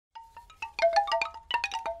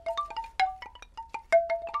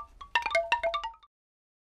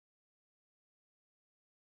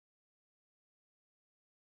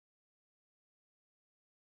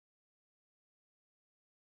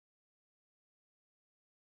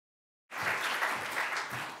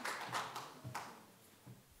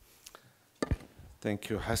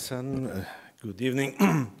Thank you, Hassan. Good evening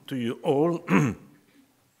to you all.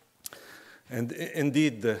 And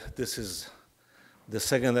indeed, this is the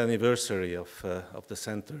second anniversary of the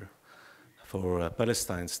Center for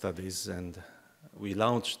Palestine Studies, and we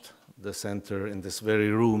launched the center in this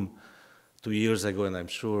very room 2 years ago, and I'm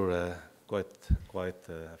sure quite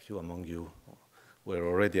a few among you were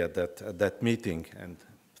already at that meeting. And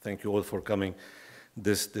thank you all for coming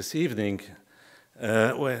this evening.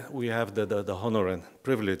 We have the honor and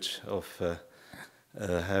privilege of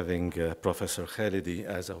having Professor Khalidi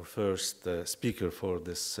as our first speaker for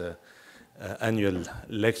this annual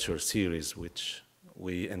lecture series, which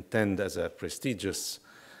we intend as a prestigious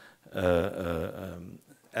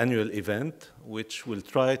annual event, which will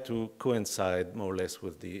try to coincide more or less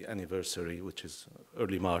with the anniversary, which is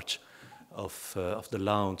early March, of the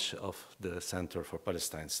launch of the Center for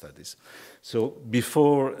Palestine Studies. So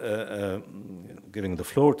before giving the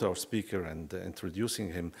floor to our speaker and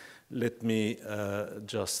introducing him, let me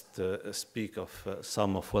just speak of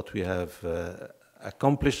some of what we have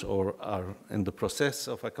accomplished or are in the process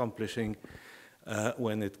of accomplishing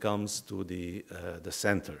when it comes to the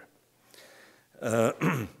center.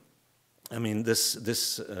 I mean, this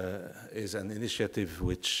is an initiative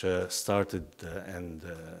which started and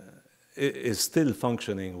is still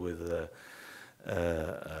functioning with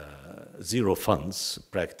zero funds,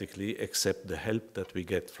 practically, except the help that we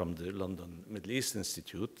get from the London Middle East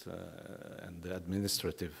Institute and the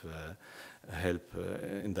administrative help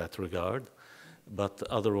in that regard. But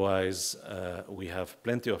otherwise, we have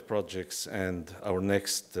plenty of projects, and our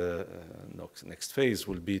next phase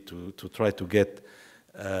will be to try to get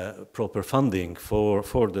proper funding for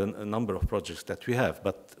the number of projects that we have.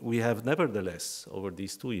 But we have nevertheless, over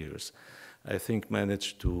these 2 years, I think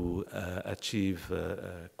managed to achieve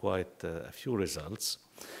quite a few results.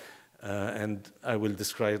 And I will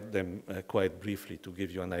describe them quite briefly to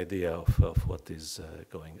give you an idea of what is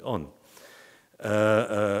going on.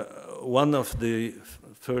 One of the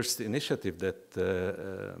first initiatives that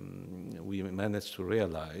we managed to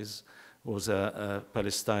realize was a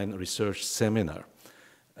Palestine research seminar,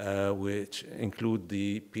 which include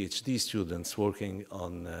the PhD students working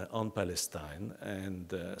on Palestine.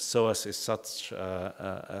 And SOAS is such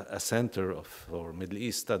a center for Middle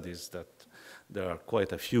East studies that there are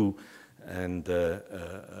quite a few and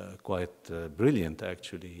quite brilliant,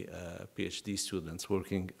 actually, PhD students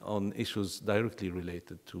working on issues directly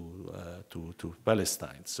related to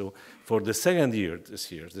Palestine. So for the second year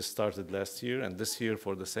this started last year, and this year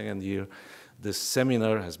for the second year, this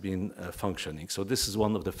seminar has been functioning. So this is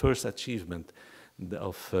one of the first achievements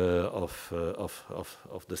of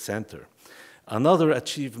the center. Another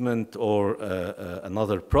achievement or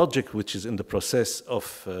another project which is in the process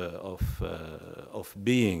of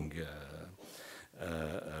being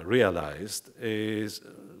realized is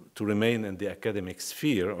to remain in the academic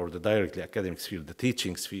sphere, or the directly academic sphere, the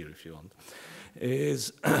teaching sphere, if you want,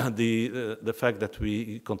 is the fact that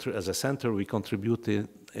we, as a center, we contributed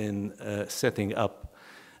in setting up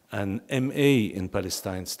an MA in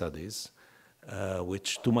Palestine Studies,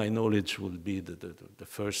 which, to my knowledge, will be the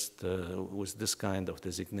first with this kind of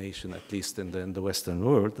designation, at least in the Western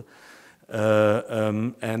world,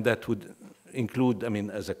 and that would include, I mean,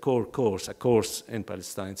 as a core course, a course in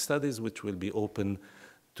Palestine Studies, which will be open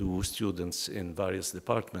to students in various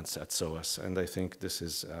departments at SOAS. And I think this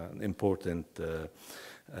is an important,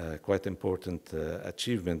 quite important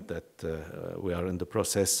achievement that we are in the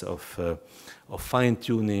process of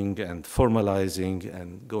fine-tuning and formalizing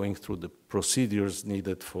and going through the procedures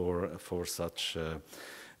needed for such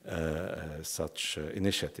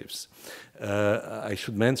initiatives. I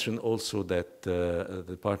should mention also that the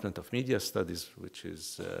Department of Media Studies, which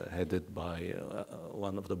is headed by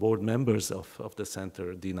one of the board members of the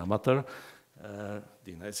center, Dina Matar.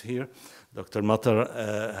 Dina is here. Dr. Matar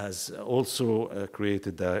has also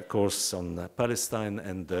created a course on Palestine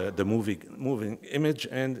and the moving image,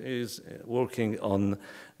 and is working on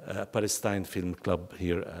Palestine Film Club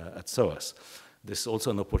here at SOAS. This is also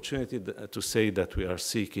an opportunity to say that we are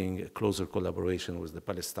seeking a closer collaboration with the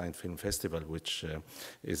Palestine Film Festival, which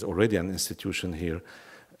is already an institution here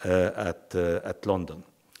at London.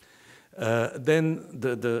 Then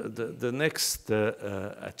the next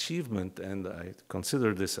achievement, and I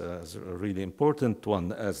consider this as a really important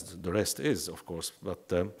one, as the rest is, of course,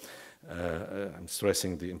 but I'm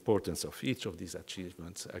stressing the importance of each of these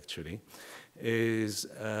achievements, actually, is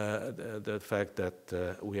the fact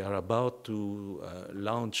that we are about to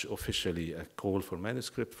launch officially a call for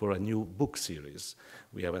manuscript for a new book series.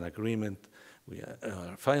 We have an agreement. We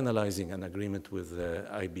are finalizing an agreement with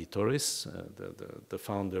IB Torres, the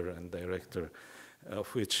founder and director of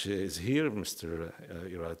which is here, Mr.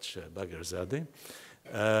 Iraj Bagherzadeh.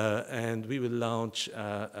 And we will launch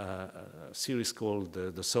a series called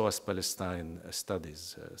the SOAS Palestine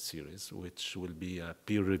Studies series, which will be a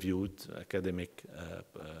peer-reviewed academic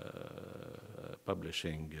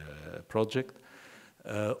publishing project,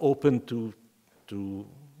 open to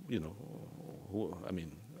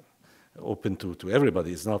open to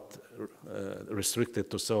everybody. It's not restricted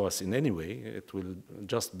to SOAS in any way. It will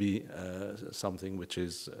just be something which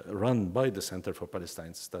is run by the Center for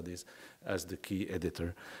Palestine Studies as the key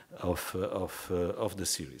editor of the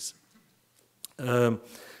series.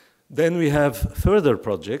 Then we have further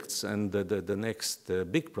projects, and the next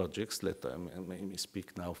big projects, let me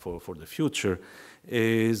speak now for the future,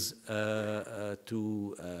 is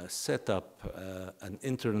to set up an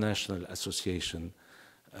international association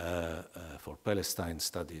for Palestine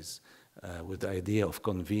studies with the idea of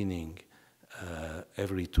convening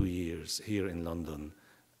every 2 years here in London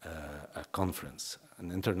a conference, an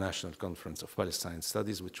international conference of Palestine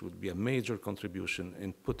studies, which would be a major contribution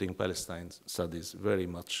in putting Palestine studies very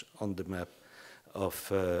much on the map of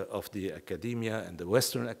the academia and the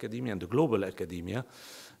Western academia and the global academia.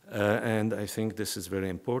 And I think this is very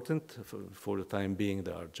important. For the time being,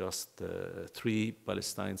 there are just 3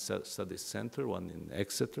 Palestine Studies Center, one in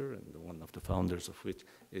Exeter, and one of the founders of which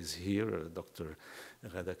is here, Dr.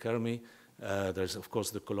 Ghada Karmi. There's, of course,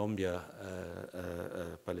 the Columbia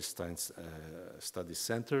Palestine Studies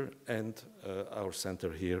Center, and our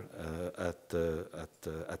center here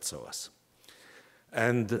at SOAS.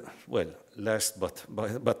 And, well, last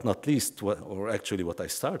but not least, or actually what I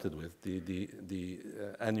started with, the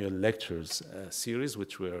annual lectures series,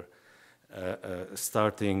 which we're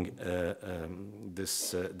starting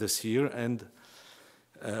this year. And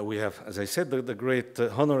we have, as I said, the great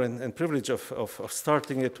honor and privilege of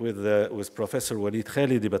starting it with Professor Walid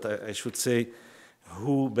Khalidi, but I should say,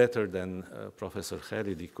 who better than Professor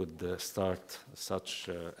Khalidi could start such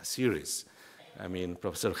a series? I mean,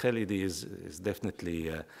 Professor Khalidi is definitely,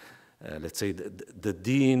 let's say, the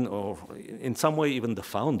dean, or in some way even the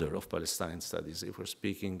founder of Palestine studies. If we're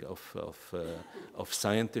speaking of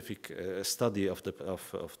scientific study of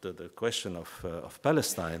the question of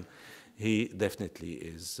Palestine, he definitely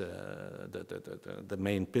is the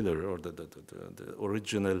main pillar, or the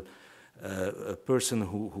original person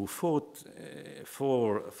who fought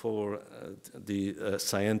for the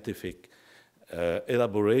scientific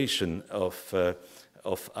elaboration of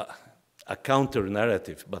a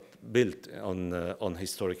counter-narrative, but built on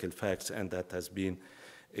historical facts, and that has been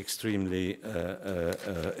extremely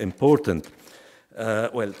important.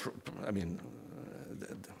 Well, I mean,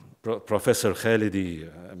 Professor Khalidi,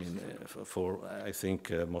 I mean, I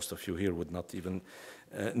think most of you here would not even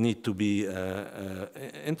need to be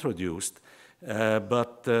introduced.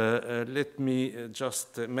 But let me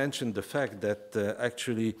just mention the fact that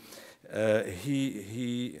actually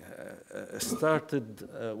he started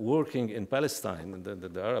working in Palestine,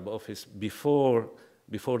 the Arab office, before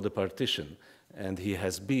the partition, and he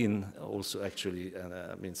has been also actually,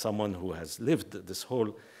 I mean, someone who has lived this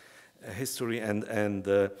whole history, and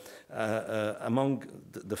among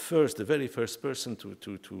the very first person to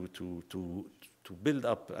build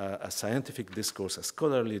up a scientific discourse, a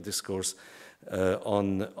scholarly discourse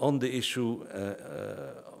on the issue,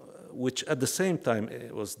 which at the same time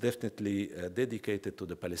was definitely dedicated to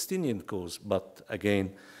the Palestinian cause, but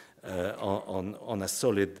again on a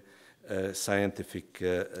solid scientific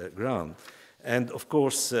ground. And of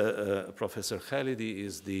course, Professor Khalidi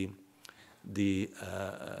is the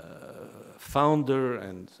founder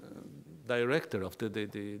and director of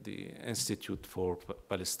the Institute for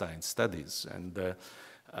Palestine Studies. And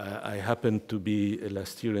I happened to be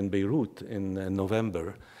last year in Beirut in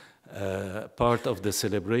November, part of the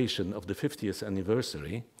celebration of the 50th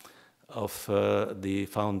anniversary of the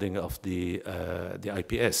founding of the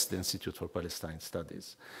IPS, the Institute for Palestine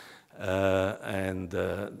Studies. Well,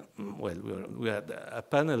 we had a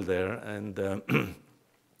panel there, and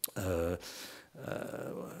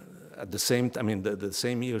at the same time, I mean, the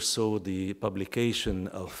same year saw the publication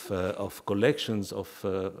of collections of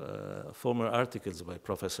former articles by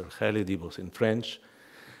Professor Khalidi, both in French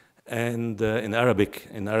and in Arabic.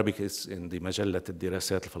 In Arabic, it's in the مجلة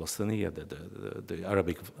الدراسات الفلسطينية, the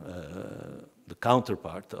Arabic, the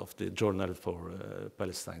counterpart of the Journal for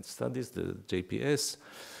Palestine Studies, the JPS.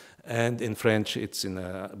 And in French, it's in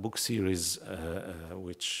a book series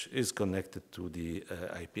which is connected to the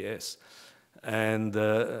IPS. And,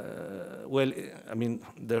 well, I mean,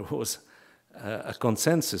 there was a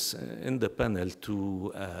consensus in the panel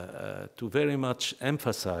to very much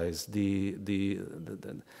emphasize the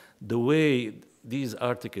way these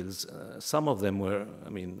articles, some of them were, I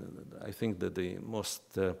mean, I think that the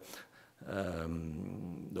most, the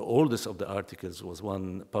oldest of the articles was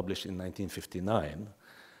one published in 1959,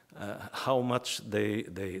 how much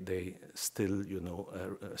they still, you know,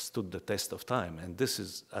 stood the test of time. And this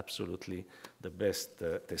is absolutely the best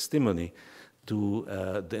testimony to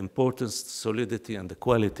the importance, solidity, and the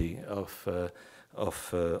quality of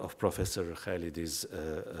Professor Khalidi's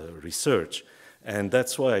research. And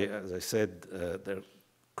that's why, as I said, there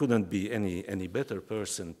couldn't be any better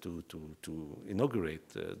person to inaugurate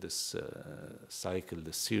this cycle,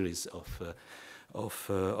 this series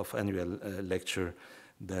of annual lecture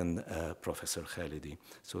than Professor Khalidi.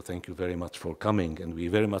 So thank you very much for coming, and we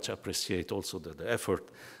very much appreciate also the effort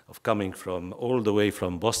of coming from all the way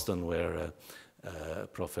from Boston, where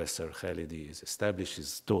Professor Khalidi is established,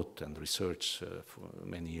 is taught and researched for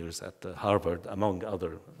many years at Harvard, among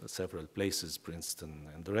other several places, Princeton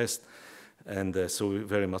and the rest. And so we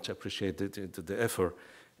very much appreciate the effort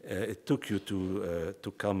it took you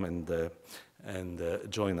to come and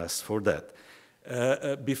join us for that.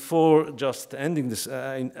 Before just ending this,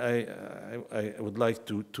 I would like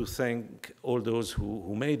to thank all those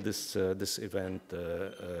who made this event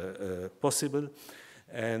possible,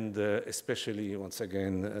 and especially, once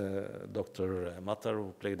again, Dr. Matar,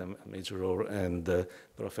 who played a major role, and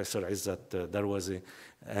Professor Izzat Darwazi,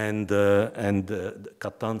 and the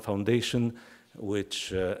Qattan Foundation,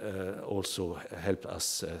 which also helped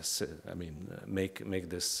us, I mean, make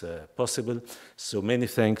this possible. So many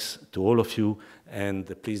thanks to all of you, and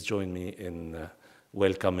please join me in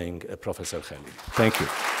welcoming Professor Khalidi. Thank you.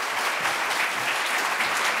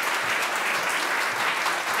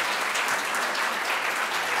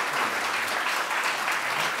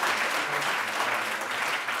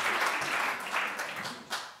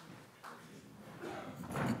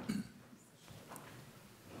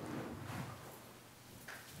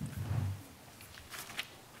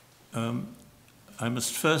 I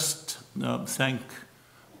must first thank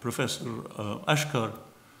Professor Ashkar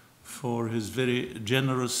for his very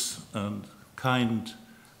generous and kind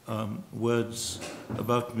words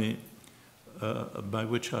about me, by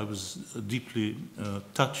which I was deeply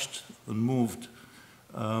touched and moved.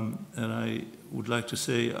 And I would like to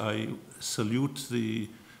say I salute the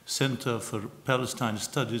Center for Palestine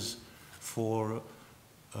Studies for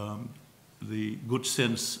the good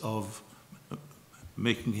sense of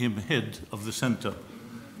making him head of the center.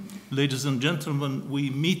 Ladies and gentlemen, we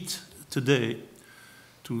meet today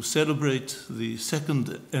to celebrate the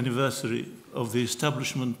second anniversary of the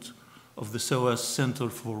establishment of the SOAS Center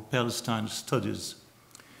for Palestine Studies.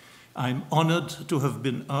 I'm honored to have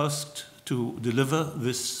been asked to deliver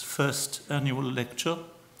this first annual lecture.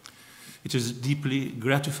 It is deeply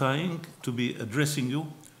gratifying to be addressing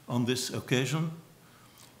you on this occasion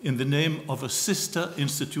in the name of a sister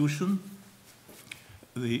institution,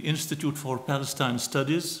 the Institute for Palestine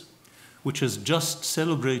Studies, which has just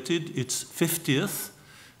celebrated its 50th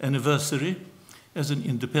anniversary as an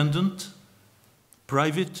independent,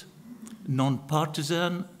 private,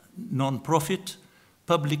 non-partisan, non-profit,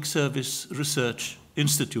 public service research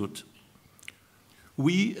institute.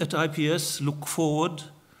 We at IPS look forward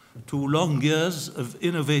to long years of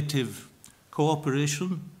innovative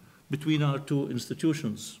cooperation between our two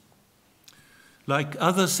institutions. Like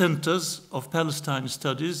other centers of Palestine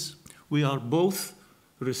studies, we are both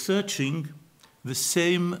researching the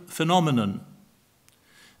same phenomenon,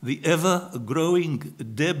 the ever-growing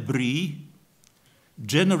debris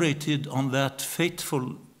generated on that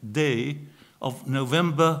fateful day of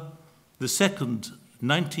November the 2nd,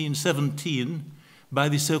 1917, by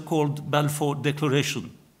the so-called Balfour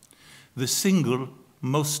Declaration, the single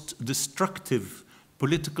most destructive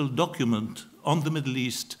political document on the Middle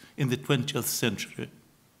East in the 20th century.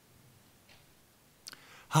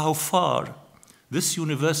 How far this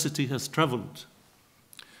university has traveled,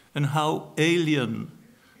 and how alien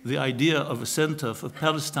the idea of a center for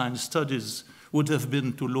Palestine studies would have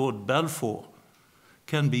been to Lord Balfour,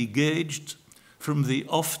 can be gauged from the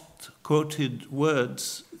oft-quoted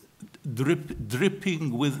words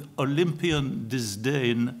dripping with Olympian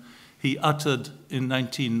disdain he uttered in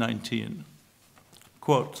 1919.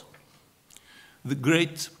 Quote, "The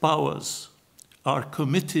great powers are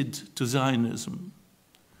committed to Zionism,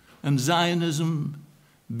 and Zionism,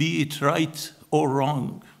 be it right or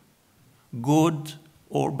wrong, good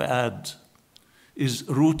or bad, is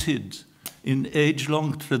rooted in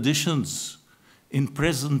age-long traditions, in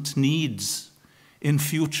present needs, in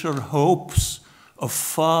future hopes of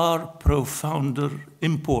far profounder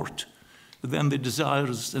import than the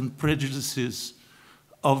desires and prejudices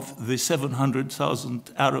of the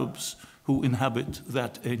 700,000 Arabs who inhabit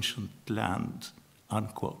that ancient land,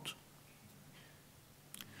 unquote.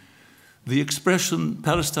 The expression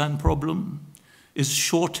Palestine problem is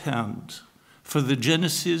shorthand for the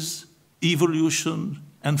genesis, evolution,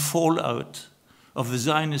 and fallout of the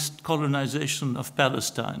Zionist colonization of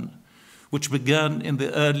Palestine, which began in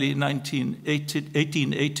the early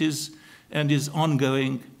 1880s and is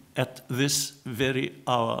ongoing at this very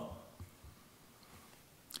hour.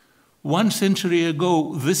 1 century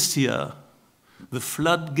ago this year, the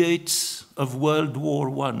floodgates of World War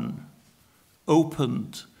I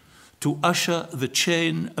opened to usher the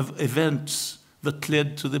chain of events that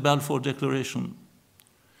led to the Balfour Declaration.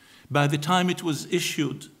 By the time it was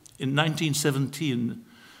issued in 1917,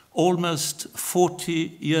 almost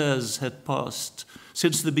 40 years had passed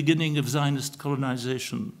since the beginning of Zionist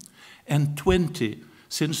colonization, and 20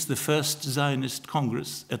 since the first Zionist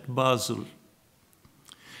Congress at Basel.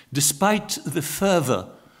 Despite the fervor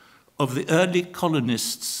of the early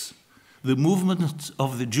colonists, the movement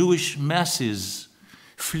of the Jewish masses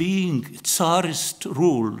fleeing Tsarist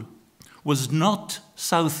rule was not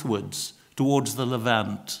southwards towards the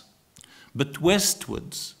Levant, but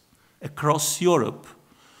westwards across Europe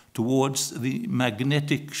towards the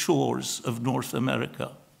magnetic shores of North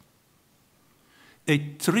America. A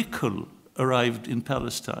trickle arrived in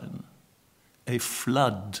Palestine. A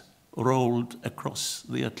flood rolled across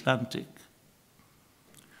the Atlantic.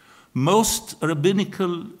 Most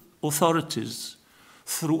rabbinical authorities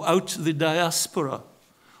throughout the diaspora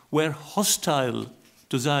were hostile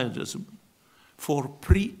to Zionism for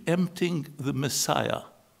preempting the Messiah,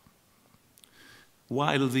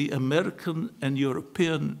 while the American and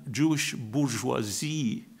European Jewish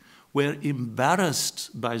bourgeoisie were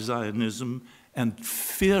embarrassed by Zionism and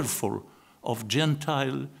fearful of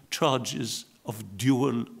Gentile charges of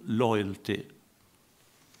dual loyalty.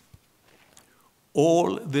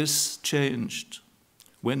 All this changed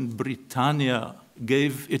when Britannia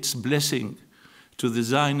gave its blessing to the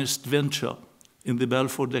Zionist venture in the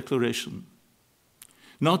Balfour Declaration.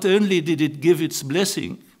 Not only did it give its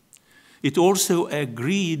blessing, it also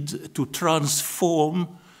agreed to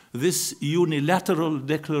transform this unilateral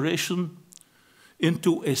declaration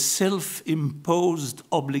into a self-imposed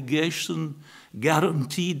obligation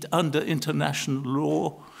guaranteed under international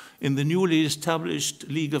law in the newly established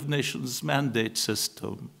League of Nations mandate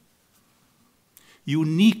system.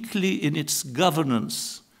 Uniquely in its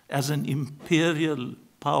governance as an imperial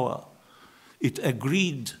power, it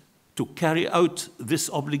agreed to carry out this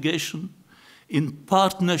obligation in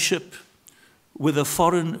partnership with a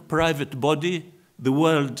foreign private body, the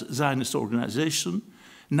World Zionist Organization,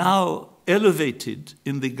 now elevated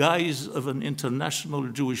in the guise of an international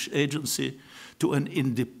Jewish agency to an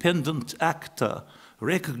independent actor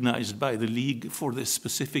recognized by the League for the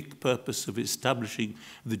specific purpose of establishing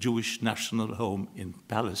the Jewish national home in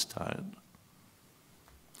Palestine.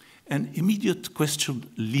 An immediate question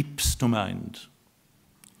leaps to mind.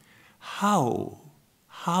 How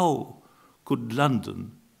could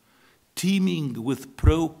London, teeming with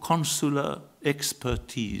pro-consular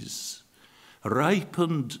expertise,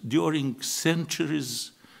 ripened during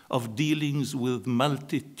centuries of dealings with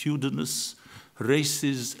multitudinous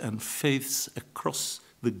races and faiths across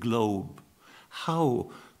the globe, how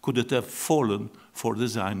could it have fallen for the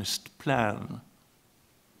Zionist plan?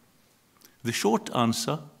 The short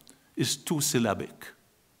answer is two-syllabic: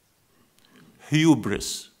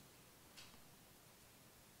 hubris.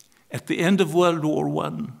 At the end of World War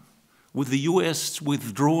I, with the US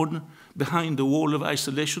withdrawn behind a wall of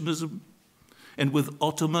isolationism, and with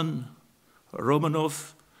Ottoman,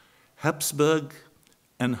 Romanov, Habsburg,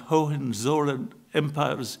 and Hohenzollern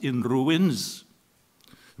empires in ruins,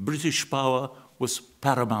 British power was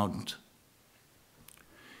paramount.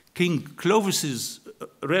 King Clovis's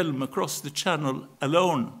realm across the Channel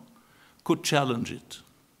alone could challenge it.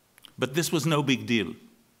 But this was no big deal,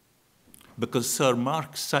 because Sir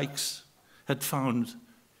Mark Sykes had found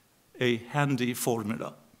a handy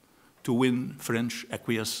formula to win French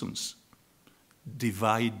acquiescence: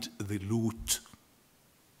 divide the loot.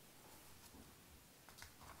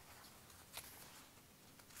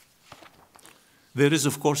 There is,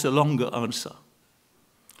 of course, a longer answer,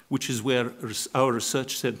 which is where our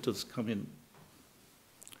research centers come in.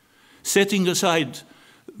 Setting aside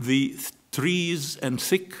the trees and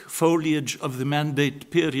thick foliage of the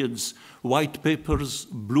mandate periods, white papers,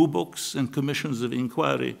 blue books, and commissions of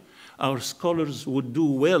inquiry, our scholars would do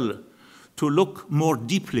well to look more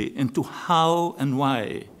deeply into how and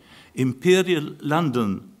why imperial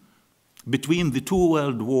London, between the two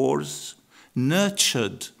world wars,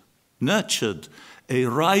 nurtured nurtured a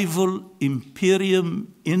rival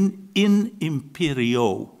imperium in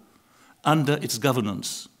imperio under its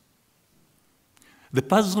governance. The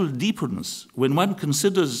puzzle deepens when one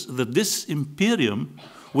considers that this imperium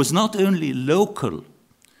was not only local,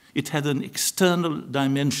 it had an external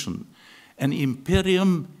dimension, an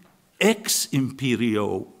imperium ex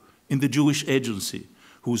imperio in the Jewish Agency,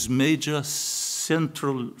 whose major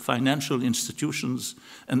central financial institutions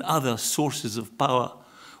and other sources of power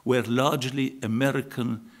were largely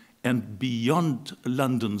American and beyond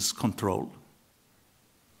London's control.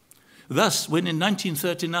 Thus, when in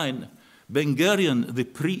 1939, Ben Gurion, the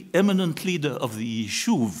preeminent leader of the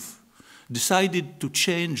Yishuv, decided to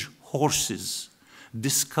change horses,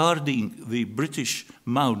 discarding the British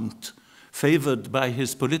mount favored by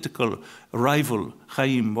his political rival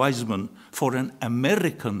Chaim Weizmann for an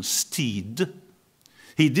American steed,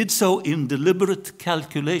 he did so in deliberate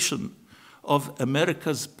calculation of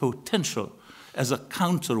America's potential as a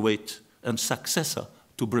counterweight and successor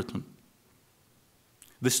to Britain.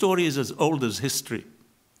 The story is as old as history,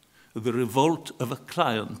 the revolt of a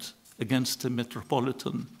client against a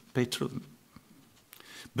metropolitan patron.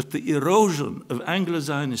 But the erosion of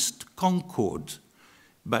Anglo-Zionist concord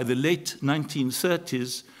by the late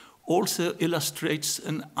 1930s also illustrates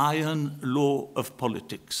an iron law of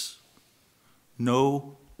politics.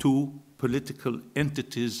 No two political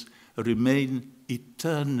entities remain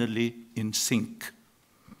eternally in sync.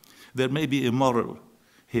 There may be a moral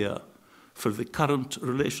here for the current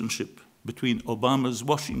relationship between Obama's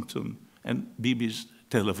Washington and Bibi's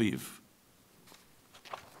Tel Aviv.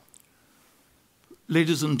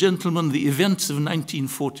 Ladies and gentlemen, the events of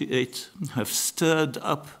 1948 have stirred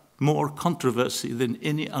up more controversy than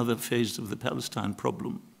any other phase of the Palestine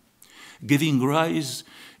problem, giving rise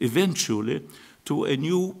eventually to a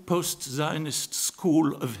new post-Zionist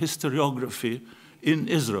school of historiography in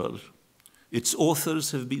Israel. Its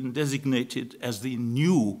authors have been designated as the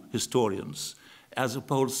new historians, as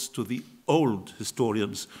opposed to the old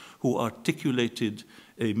historians who articulated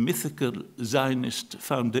a mythical Zionist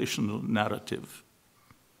foundational narrative.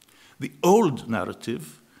 The old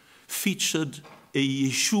narrative featured a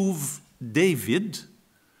Yishuv David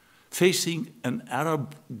facing an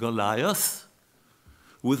Arab Goliath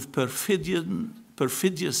with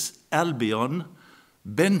perfidious Albion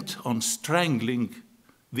bent on strangling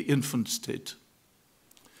the infant state.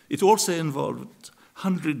 It also involved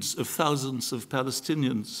hundreds of thousands of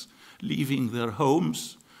Palestinians leaving their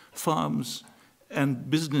homes, farms, and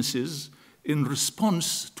businesses in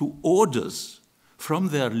response to orders from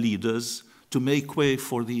their leaders to make way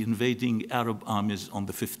for the invading Arab armies on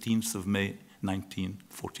the 15th of May,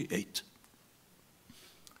 1948.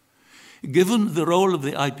 Given the role of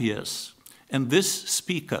the IPS and this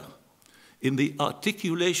speaker in the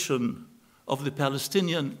articulation of the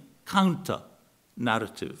Palestinian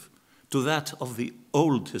counter-narrative to that of the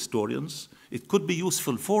old historians, it could be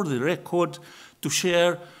useful for the record to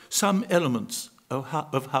share some elements of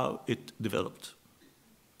how it developed.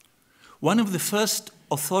 One of the first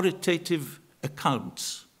authoritative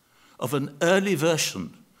accounts of an early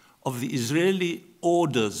version of the Israeli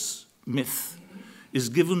orders myth is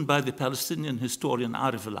given by the Palestinian historian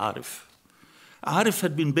Arif al-Arif. Arif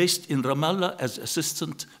had been based in Ramallah as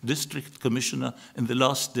assistant district commissioner in the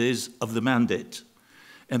last days of the mandate,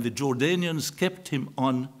 and the Jordanians kept him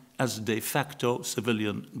on as de facto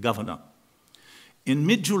civilian governor. In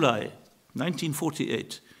mid-July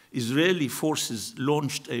 1948, Israeli forces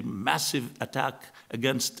launched a massive attack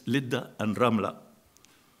against Lydda and Ramla,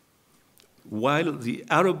 while the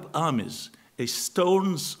Arab armies, a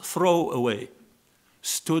stone's throw away,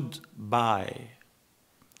 stood by.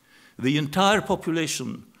 The entire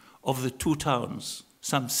population of the two towns,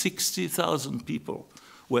 some 60,000 people,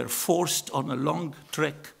 were forced on a long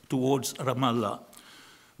trek towards Ramallah.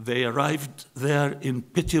 They arrived there in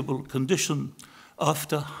pitiable condition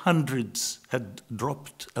after hundreds had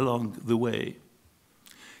dropped along the way.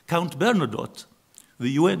 Count Bernadotte, the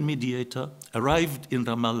UN mediator, arrived in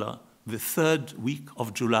Ramallah the third week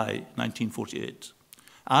of July 1948.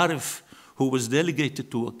 Arif, who was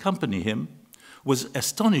delegated to accompany him, was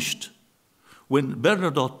astonished when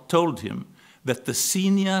Bernadotte told him that the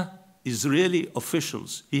senior Israeli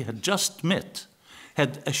officials he had just met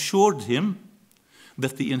had assured him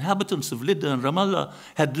that the inhabitants of Lydda and Ramallah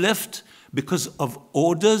had left because of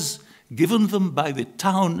orders given them by the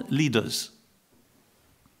town leaders.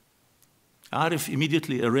 Arif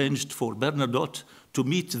immediately arranged for Bernadotte to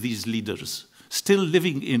meet these leaders, still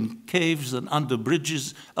living in caves and under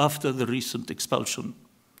bridges after the recent expulsion.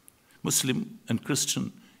 Muslim and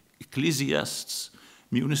Christian ecclesiasts,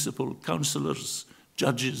 municipal councillors,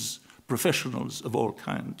 judges, professionals of all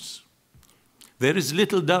kinds. There is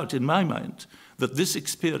little doubt in my mind that this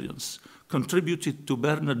experience contributed to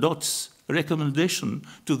Bernadotte's recommendation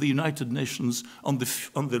to the United Nations on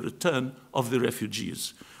the return of the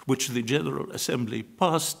refugees, which the General Assembly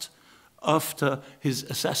passed after his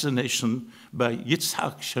assassination by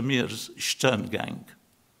Yitzhak Shamir's Stern Gang.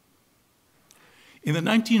 In the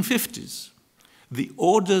 1950s, the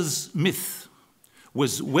orders myth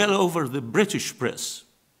was well over the British press.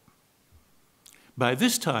 By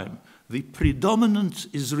this time, the predominant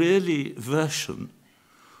Israeli version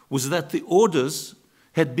was that the orders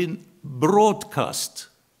had been broadcast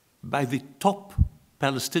by the top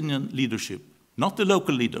Palestinian leadership, not the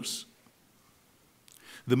local leaders.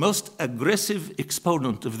 The most aggressive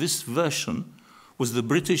exponent of this version was the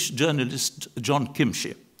British journalist John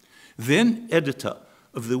Kimche, then editor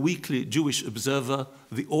of the weekly Jewish Observer,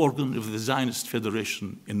 the organ of the Zionist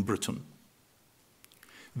Federation in Britain.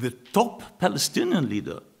 The top Palestinian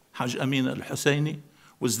leader, Haj Amin al-Husseini,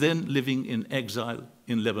 was then living in exile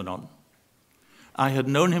in Lebanon. I had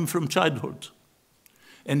known him from childhood,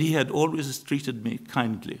 and he had always treated me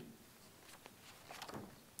kindly.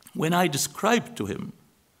 When I described to him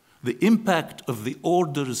the impact of the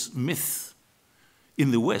orders myth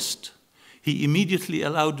in the West, he immediately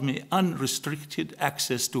allowed me unrestricted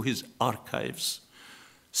access to his archives,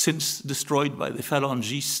 since destroyed by the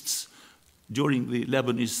Phalangists during the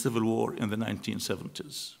Lebanese civil war in the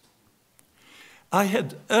 1970s. I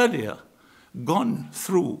had earlier gone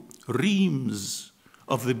through reams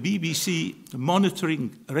of the BBC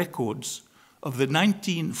monitoring records of the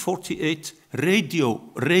 1948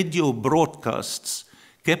 radio broadcasts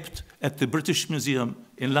kept at the British Museum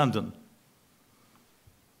in London.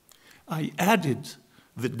 I added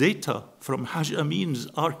the data from Haj Amin's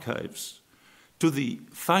archives to the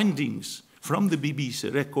findings from the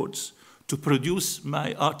BBC records to produce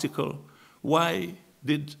my article, Why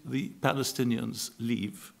Did the Palestinians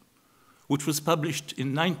Leave?, which was published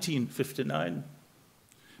in 1959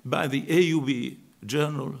 by the AUB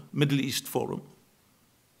journal Middle East Forum.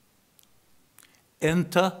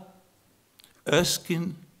 Enter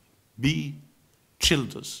Erskine B.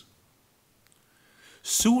 Childers.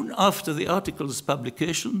 Soon after the article's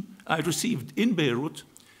publication, I received in Beirut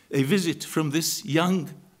a visit from this young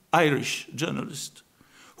Irish journalist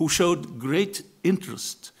who showed great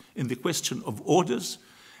interest in the question of orders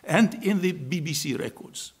and in the BBC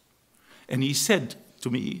records. And he said to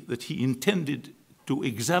me that he intended to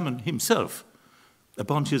examine himself,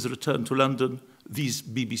 upon his return to London, these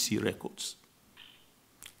BBC records.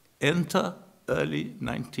 Enter, early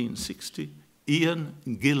 1960, Ian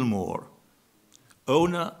Gilmore,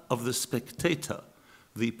 owner of The Spectator,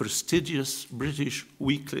 the prestigious British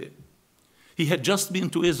weekly. He had just been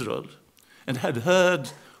to Israel and had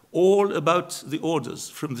heard all about the orders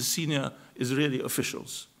from the senior Israeli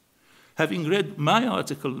officials. Having read my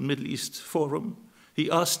article in Middle East Forum,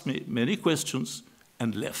 he asked me many questions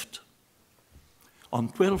and left. On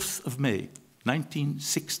 12th of May,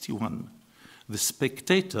 1961, The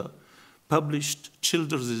Spectator published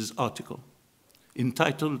Childers' article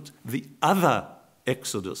entitled The Other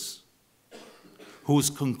Exodus, whose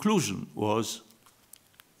conclusion was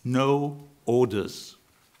no orders.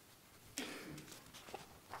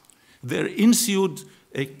 There ensued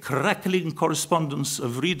a crackling correspondence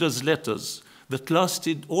of readers' letters that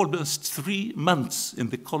lasted almost 3 months in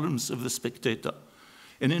the columns of The Spectator,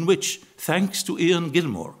 and in which, thanks to Ian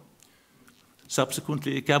Gilmore,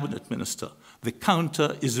 subsequently a cabinet minister, the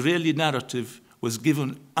counter-Israeli narrative was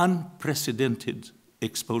given unprecedented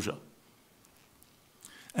exposure.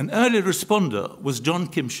 An early responder was John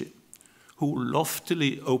Kimche, who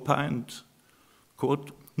loftily opined,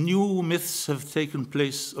 quote, "New myths have taken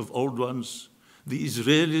place of old ones. The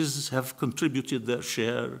Israelis have contributed their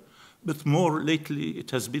share, but more lately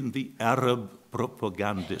it has been the Arab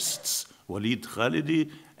propagandists, Walid Khalidi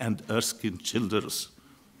and Erskine Childers."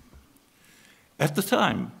 At the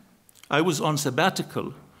time, I was on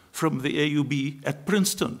sabbatical from the AUB at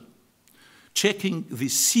Princeton, checking the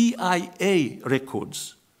CIA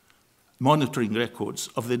records, monitoring records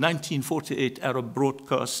of the 1948 Arab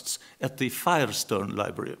broadcasts at the Firestone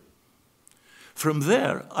Library. From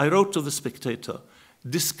there, I wrote to The Spectator,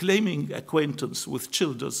 disclaiming acquaintance with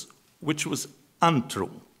Childers, which was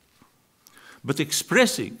untrue, but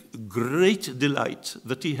expressing great delight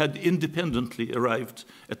that he had independently arrived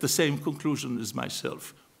at the same conclusion as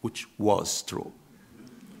myself, which was true.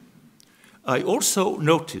 I also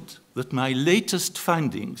noted that my latest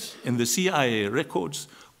findings in the CIA records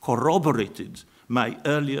corroborated my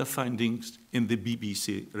earlier findings in the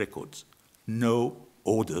BBC records. No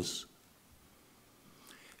orders.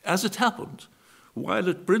 As it happened, While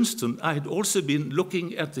at Princeton, I had also been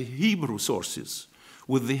looking at the Hebrew sources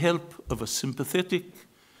with the help of a sympathetic,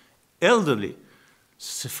 elderly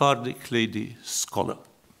Sephardic lady scholar.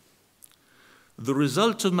 The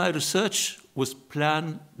result of my research was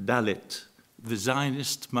Plan Dalet, the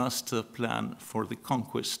Zionist master plan for the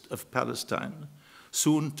conquest of Palestine,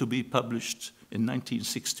 soon to be published in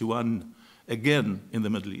 1961, again in the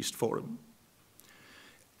Middle East Forum.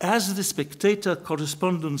 As the Spectator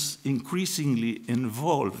correspondence increasingly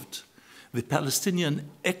involved the Palestinian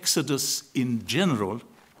exodus in general,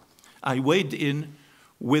 I weighed in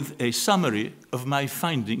with a summary of my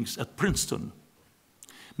findings at Princeton.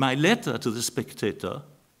 My letter to the Spectator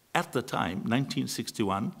at the time,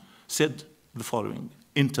 1961, said the following,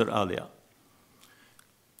 inter alia: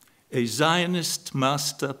 a Zionist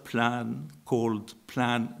master plan called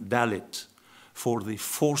Plan Dalet for the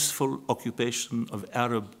forceful occupation of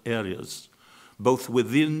Arab areas, both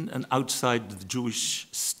within and outside the Jewish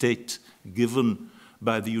state given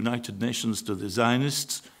by the United Nations to the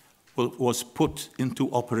Zionists, was put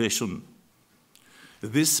into operation.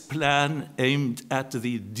 This plan aimed at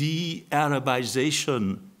the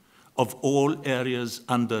de-Arabization of all areas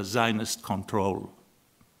under Zionist control.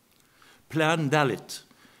 Plan Dalet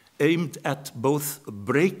aimed at both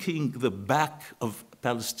breaking the back of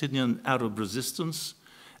Palestinian Arab resistance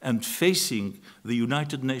and facing the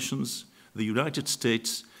United Nations, the United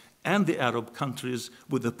States, and the Arab countries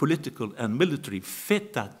with a political and military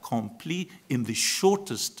fait accompli in the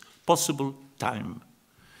shortest possible time.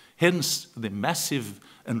 Hence the massive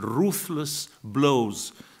and ruthless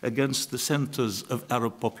blows against the centers of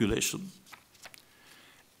Arab population.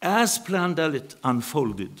 As Plan Dalet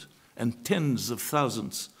unfolded and tens of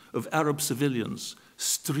thousands of Arab civilians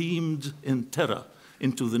streamed in terror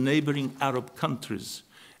into the neighboring Arab countries,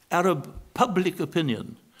 Arab public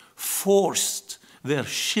opinion forced their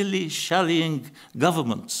shilly-shallying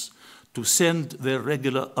governments to send their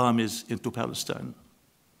regular armies into Palestine.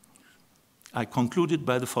 I concluded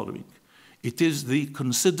by the following: it is the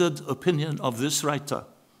considered opinion of this writer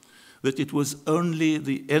that it was only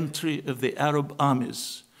the entry of the Arab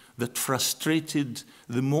armies that frustrated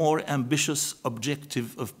the more ambitious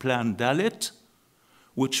objective of Plan Dalet,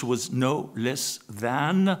 which was no less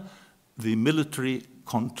than the military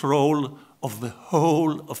control of the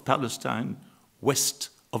whole of Palestine west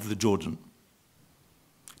of the Jordan.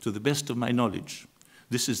 To the best of my knowledge,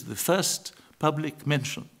 this is the first public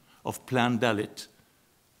mention of Plan Dalet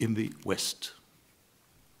in the West.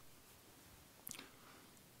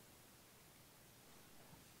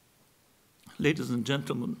 Ladies and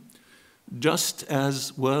gentlemen, just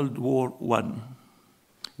as World War I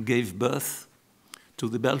gave birth to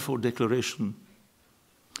the Balfour Declaration,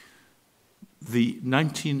 the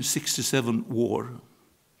 1967 war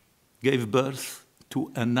gave birth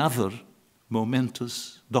to another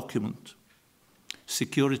momentous document,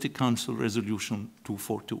 Security Council Resolution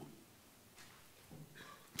 242.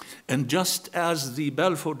 And just as the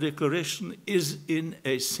Balfour Declaration is, in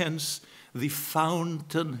a sense, the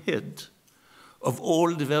fountainhead of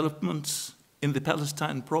all developments in the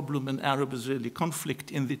Palestine problem and Arab-Israeli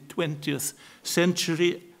conflict in the 20th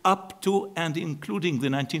century, up to and including the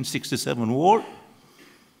 1967 war,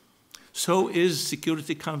 so is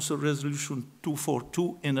Security Council Resolution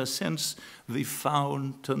 242, in a sense, the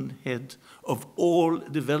fountainhead of all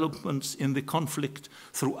developments in the conflict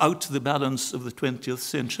throughout the balance of the 20th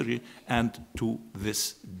century and to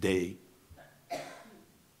this day.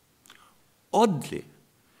 Oddly,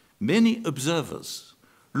 many observers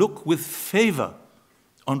look with favor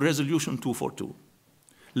on Resolution 242,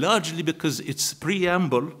 largely because its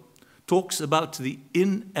preamble talks about the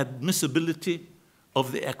inadmissibility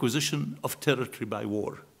of the acquisition of territory by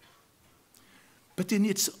war. But in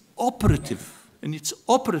its operative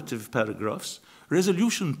paragraphs,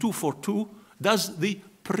 Resolution 242 does the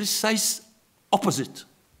precise opposite.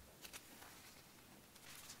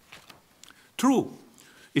 True,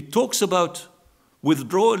 it talks about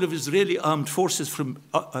withdrawal of Israeli armed forces from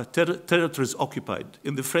territories occupied,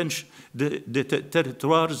 in the French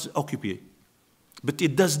territoires occupés. But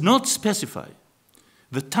it does not specify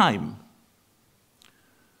the time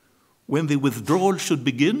when the withdrawal should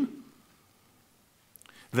begin,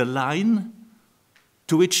 the line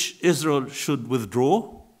to which Israel should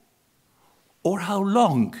withdraw, or how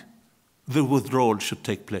long the withdrawal should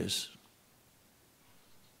take place.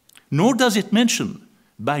 Nor does it mention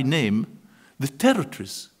by name the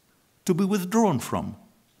territories to be withdrawn from.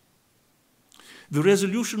 The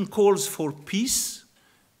resolution calls for peace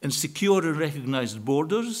and secure and recognized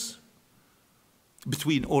borders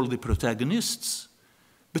between all the protagonists,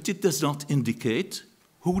 but it does not indicate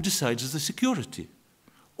who decides the security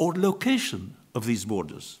or location of these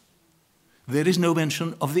borders. There is no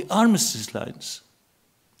mention of the armistice lines.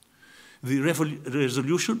 The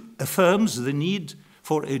resolution affirms the need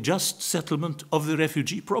for a just settlement of the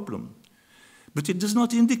refugee problem, but it does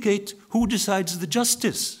not indicate who decides the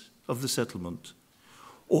justice of the settlement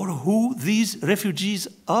or who these refugees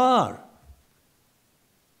are.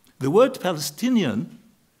 The word Palestinian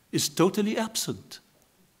is totally absent,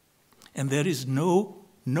 and there is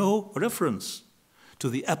no reference to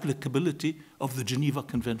the applicability of the Geneva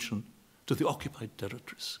Convention to the occupied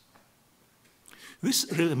territories. This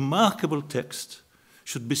remarkable text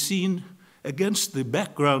should be seen against the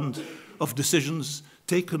background of decisions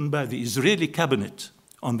taken by the Israeli cabinet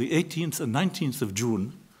on the 18th and 19th of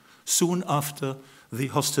June, soon after the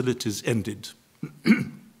hostilities ended.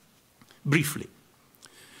 Briefly,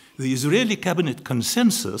 the Israeli cabinet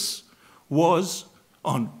consensus was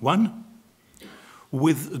on 1,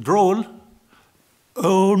 withdrawal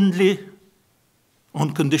only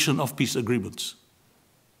on condition of peace agreements.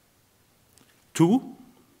 2,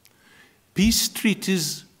 peace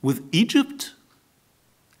treaties with Egypt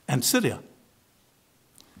and Syria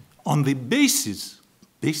on the basis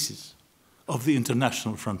of the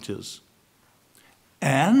international frontiers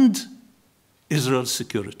and Israel's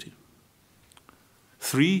security.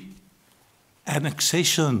 3,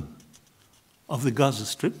 annexation of the Gaza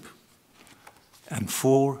Strip. And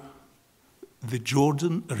 4, the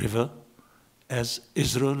Jordan River as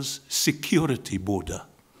Israel's security border,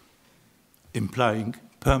 implying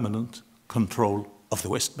permanent control of the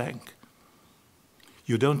West Bank.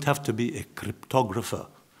 You don't have to be a cryptographer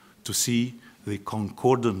to see the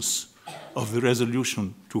concordance of the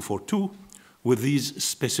resolution 242 with these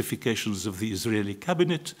specifications of the Israeli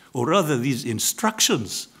cabinet, or rather these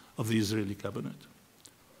instructions of the Israeli cabinet.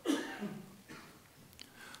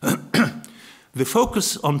 The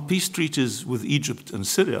focus on peace treaties with Egypt and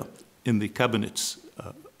Syria in the cabinet's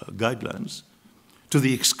guidelines, to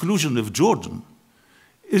the exclusion of Jordan,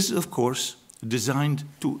 is, of course, designed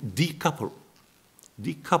to decouple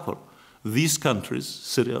these countries,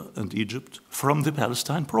 Syria and Egypt, from the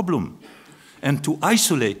Palestine problem, and to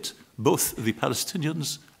isolate both the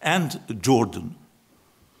Palestinians and Jordan.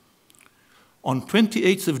 On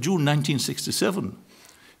 28th of June 1967,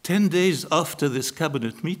 10 days after this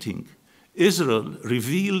cabinet meeting, Israel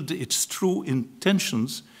revealed its true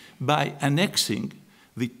intentions by annexing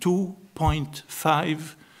the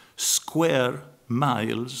 2.5 square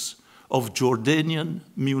miles of Jordanian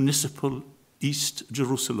municipal East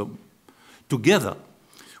Jerusalem, together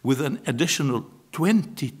with an additional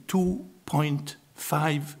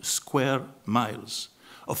 22.5 square miles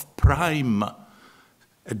of prime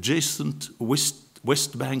adjacent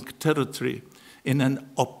West Bank territory in an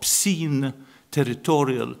obscene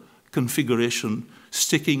territorial configuration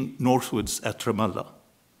sticking northwards at Ramallah.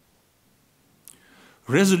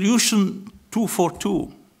 Resolution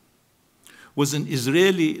 242 was an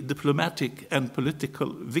Israeli diplomatic and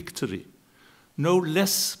political victory, no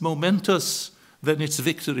less momentous than its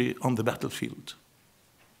victory on the battlefield.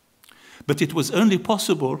 But it was only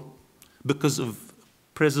possible because of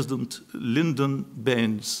President Lyndon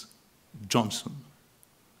Baines Johnson.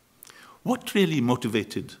 What really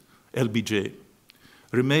motivated LBJ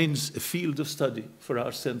remains a field of study for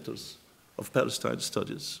our centers of Palestine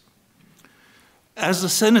studies. As a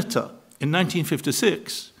senator in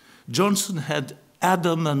 1956, Johnson had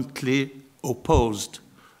adamantly opposed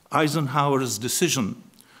Eisenhower's decision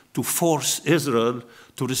to force Israel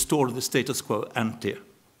to restore the status quo ante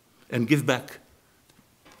and give back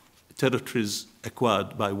territories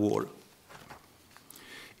acquired by war.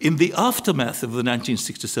 In the aftermath of the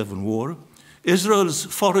 1967 war, Israel's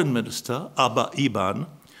foreign minister, Abba Eban,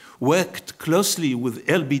 worked closely with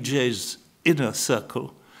LBJ's inner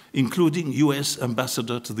circle, including US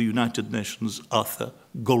Ambassador to the United Nations, Arthur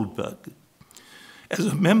Goldberg. As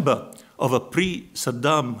a member of a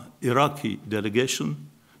pre-Saddam Iraqi delegation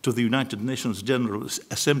to the United Nations General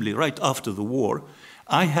Assembly right after the war,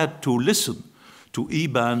 I had to listen to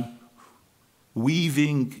Eban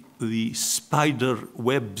weaving the spider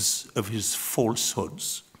webs of his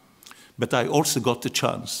falsehoods. But I also got the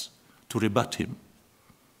chance to rebut him.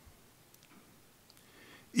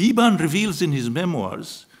 Eban reveals in his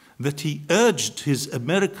memoirs that he urged his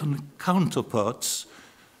American counterparts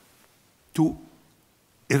to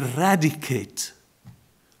eradicate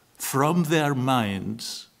from their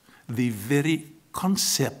minds the very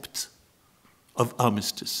concept of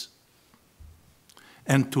armistice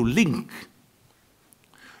and to link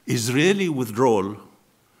Israeli withdrawal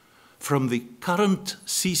from the current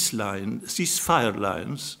ceasefire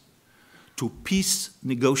lines to peace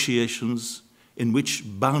negotiations in which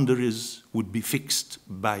boundaries would be fixed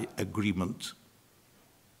by agreement.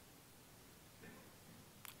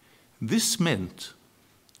 This meant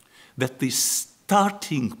that the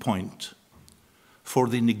starting point for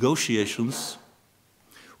the negotiations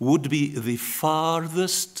would be the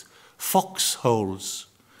farthest foxholes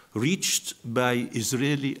reached by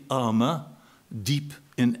Israeli armor deep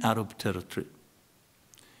in Arab territory.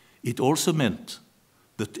 It also meant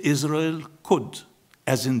that Israel could,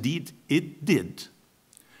 as indeed it did,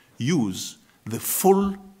 use the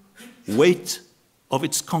full weight of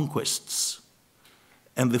its conquests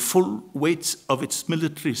and the full weight of its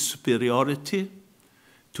military superiority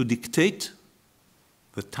to dictate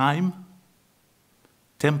the time,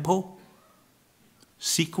 tempo,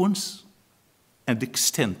 sequence, and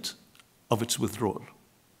extent of its withdrawal.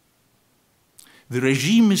 The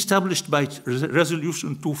regime established by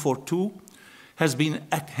Resolution 242 has been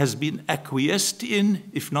acquiesced in,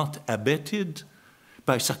 if not abetted,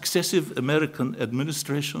 by successive American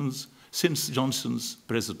administrations since Johnson's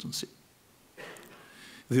presidency.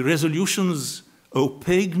 The resolution's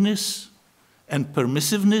opaqueness and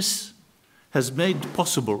permissiveness has made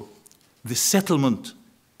possible the settlement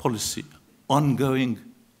policy ongoing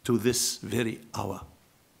to this very hour.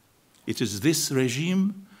 It is this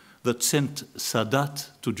regime that sent Sadat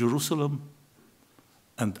to Jerusalem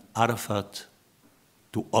and Arafat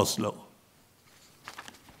to Oslo.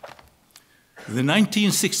 The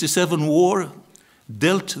 1967 war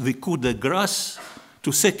dealt the coup de grace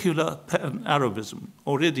to secular pan-Arabism,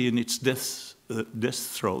 already in its death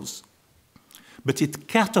throes. But it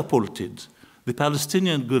catapulted the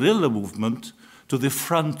Palestinian guerrilla movement to the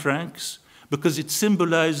front ranks because it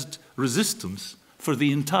symbolized resistance for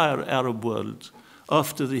the entire Arab world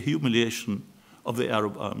after the humiliation of the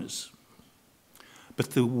Arab armies.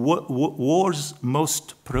 But the war's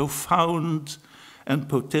most profound and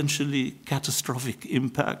potentially catastrophic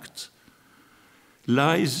impact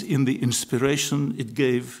lies in the inspiration it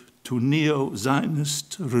gave to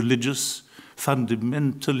neo-Zionist religious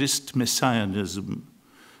fundamentalist messianism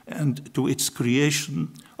and to its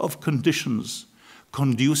creation of conditions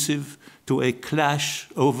conducive to a clash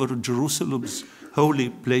over Jerusalem's holy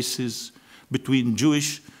places between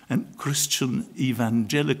Jewish and Christian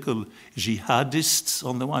evangelical jihadists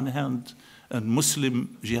on the one hand and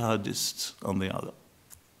Muslim jihadists on the other.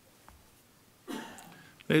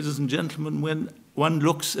 Ladies and gentlemen, when one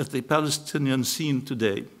looks at the Palestinian scene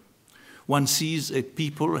today, one sees a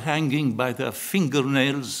people hanging by their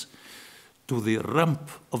fingernails to the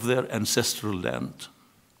rump of their ancestral land.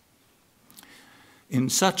 In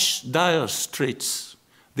such dire straits,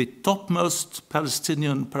 the topmost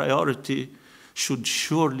Palestinian priority should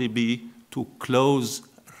surely be to close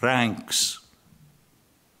ranks.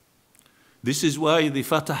 This is why the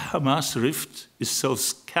Fatah-Hamas rift is so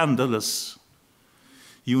scandalous.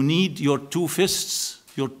 You need your two fists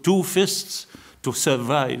to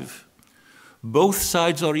survive. Both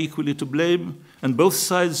sides are equally to blame, and both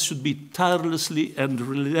sides should be tirelessly and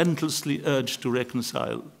relentlessly urged to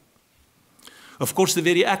reconcile. Of course, the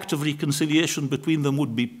very act of reconciliation between them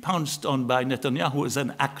would be pounced on by Netanyahu as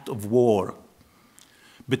an act of war.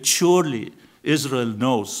 But surely Israel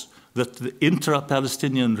knows that the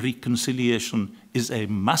intra-Palestinian reconciliation is a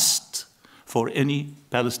must for any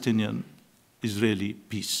Palestinian-Israeli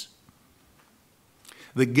peace.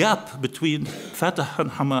 The gap between Fatah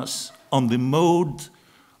and Hamas on the mode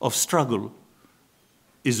of struggle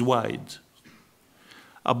is wide.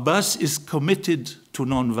 Abbas is committed to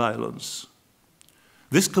nonviolence.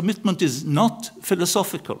 This commitment is not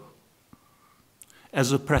philosophical.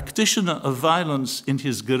 As a practitioner of violence in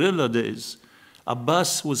his guerrilla days,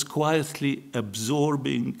 Abbas was quietly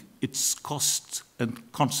absorbing its costs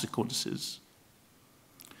and consequences.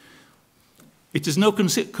 It is no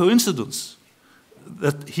coincidence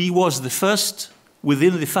that he was the first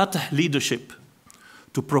within the Fatah leadership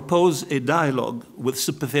to propose a dialogue with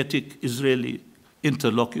sympathetic Israeli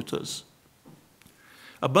interlocutors.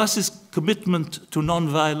 Abbas's commitment to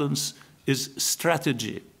nonviolence is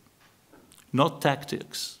strategy, not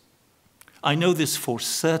tactics. I know this for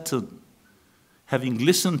certain, having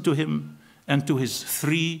listened to him and to his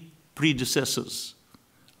three predecessors,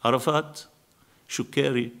 Arafat,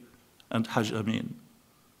 Shukeri, and Haj Amin.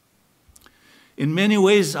 In many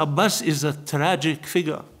ways, Abbas is a tragic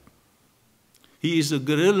figure. He is a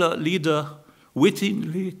guerrilla leader,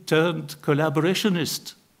 wittingly turned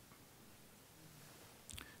collaborationist.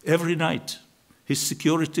 Every night, his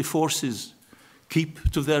security forces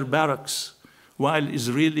keep to their barracks while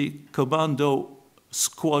Israeli commando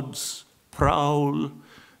squads prowl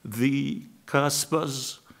the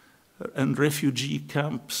Kasbahs and refugee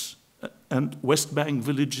camps and West Bank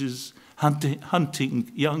villages,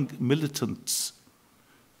 hunting young militants.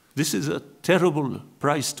 This is a terrible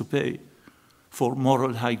price to pay for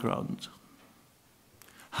moral high ground.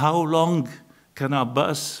 How long can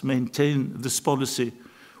Abbas maintain this policy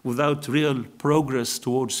without real progress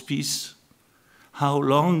towards peace? How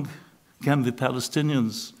long can the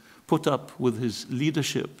Palestinians put up with his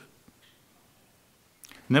leadership?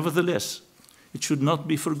 Nevertheless, it should not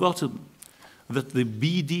be forgotten that the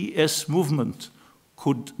BDS movement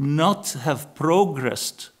could not have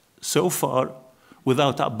progressed so far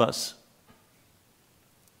without Abbas.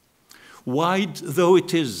 Wide though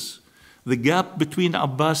it is, the gap between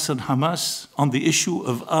Abbas and Hamas on the issue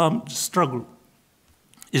of armed struggle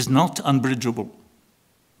is not unbridgeable.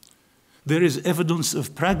 There is evidence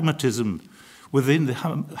of pragmatism within the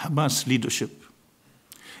Hamas leadership.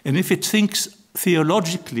 And if it thinks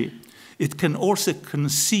theologically, it can also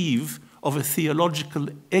conceive of a theological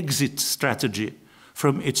exit strategy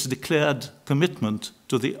from its declared commitment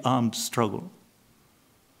to the armed struggle.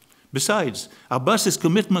 Besides, Abbas's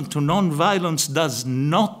commitment to non-violence does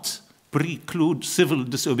not preclude civil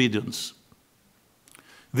disobedience.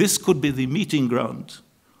 This could be the meeting ground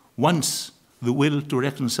once the will to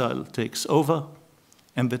reconcile takes over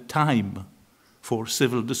and the time for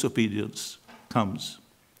civil disobedience comes.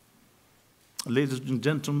 Ladies and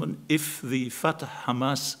gentlemen, if the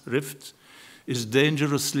Fatah-Hamas rift is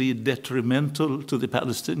dangerously detrimental to the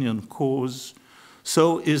Palestinian cause,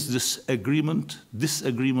 so is this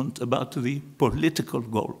disagreement about the political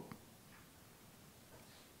goal.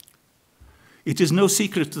 It is no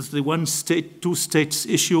secret that the one state, two states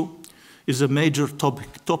issue is a major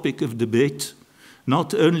topic of debate,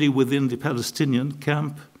 not only within the Palestinian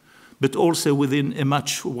camp, but also within a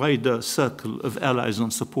much wider circle of allies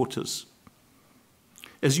and supporters.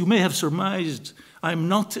 As you may have surmised, I'm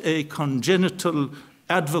not a congenital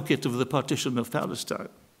advocate of the partition of Palestine,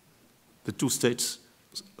 the two states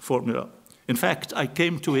formula. In fact, I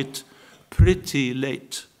came to it pretty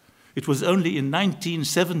late. It was only in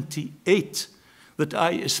 1978 that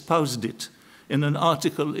I espoused it in an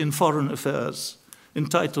article in Foreign Affairs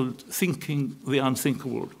entitled Thinking the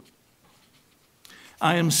Unthinkable.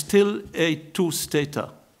 I am still a two-stater,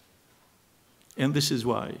 and this is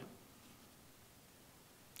why.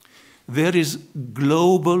 There is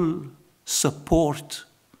global support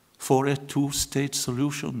for a two-state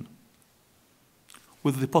solution,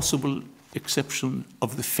 with the possible exception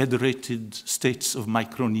of the Federated States of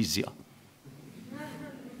Micronesia.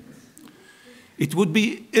 It would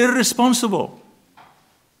be irresponsible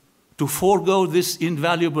to forego this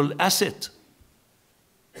invaluable asset.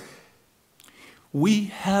 We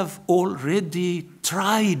have already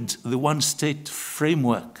tried the one-state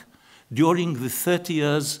framework during the 30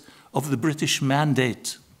 years of the British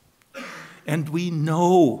Mandate, and we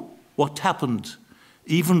know what happened,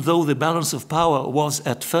 even though the balance of power was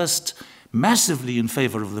at first massively in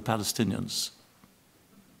favor of the Palestinians.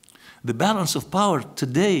 The balance of power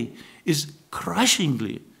today is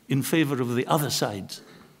crushingly in favor of the other side.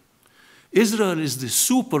 Israel is the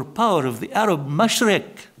superpower of the Arab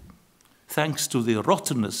Mashriq, thanks to the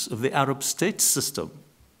rottenness of the Arab state system.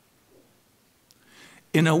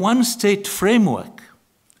 In a one-state framework,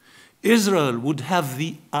 Israel would have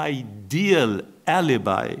the ideal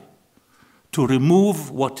alibi to remove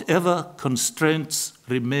whatever constraints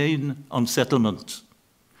remain on settlement.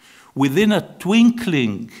 Within a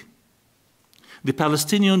twinkling, the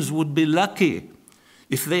Palestinians would be lucky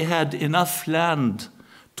if they had enough land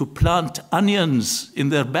to plant onions in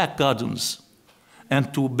their back gardens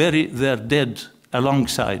and to bury their dead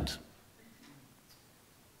alongside.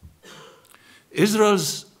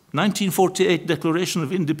 Israel's 1948 Declaration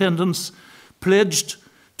of Independence pledged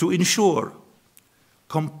to ensure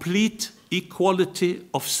complete equality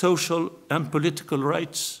of social and political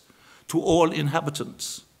rights to all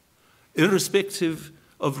inhabitants, irrespective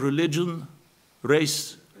of religion,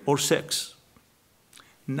 race, or sex.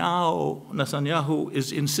 Now, Netanyahu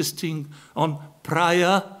is insisting on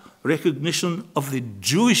prior recognition of the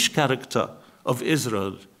Jewish character of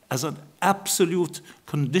Israel as an absolute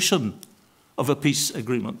condition of a peace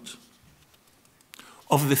agreement.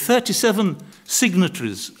 Of the 37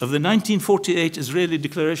 signatories of the 1948 Israeli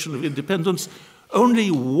Declaration of Independence,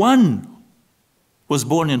 only one was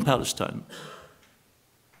born in Palestine.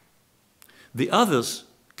 The others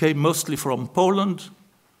came mostly from Poland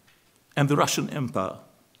and the Russian Empire,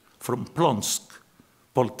 from Plonsk,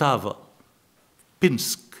 Poltava,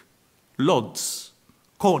 Pinsk, Lodz,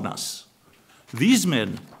 Kaunas. These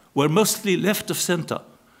men were mostly left of center,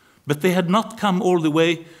 but they had not come all the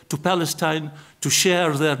way to Palestine to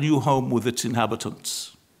share their new home with its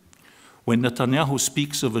inhabitants. When Netanyahu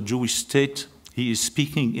speaks of a Jewish state, he is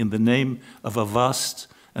speaking in the name of a vast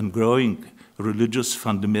and growing religious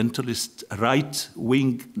fundamentalist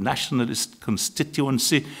right-wing nationalist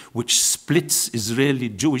constituency which splits Israeli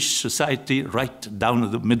Jewish society right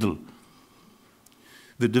down the middle.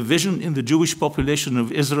 The division in the Jewish population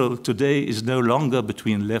of Israel today is no longer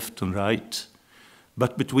between left and right,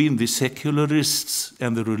 but between the secularists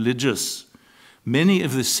and the religious. Many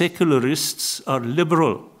of the secularists are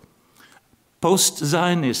liberal,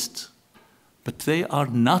 post-Zionist, but they are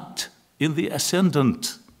not in the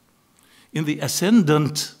ascendant. In the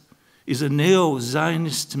ascendant is a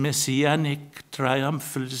neo-Zionist, messianic,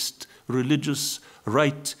 triumphalist, religious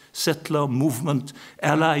right settler movement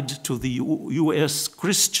allied to the US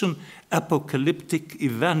Christian apocalyptic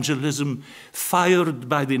evangelism fired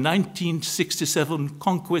by the 1967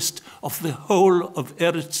 conquest of the whole of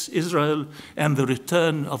Eretz Israel and the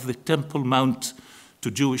return of the Temple Mount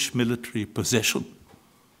to Jewish military possession.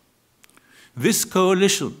 This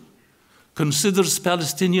coalition considers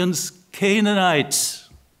Palestinians Canaanites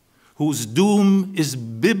whose doom is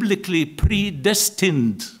biblically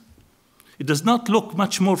predestined. It does not look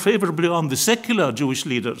much more favorably on the secular Jewish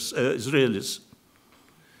leaders, Israelis.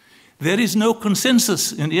 There is no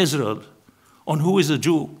consensus in Israel on who is a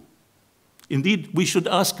Jew. Indeed, we should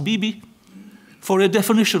ask Bibi for a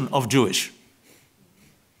definition of Jewish.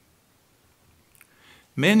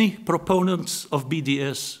 Many proponents of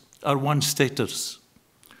BDS are one-staters,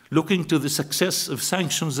 looking to the success of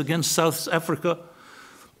sanctions against South Africa,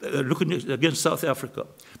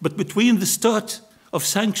 But between the start of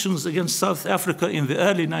sanctions against South Africa in the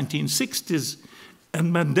early 1960s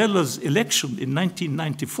and Mandela's election in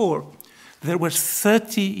 1994, there were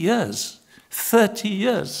 30 years. 30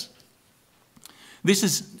 years. This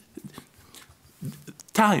is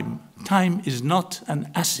time. Time is not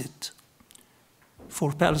an asset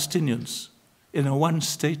for Palestinians in a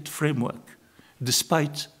one-state framework,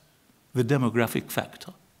 despite the demographic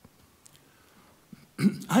factor.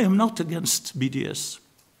 I am not against BDS.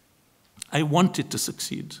 I want it to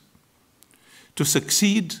succeed. To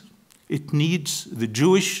succeed, it needs the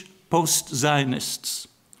Jewish post-Zionists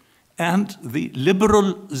and the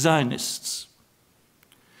liberal Zionists.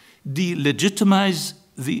 Delegitimize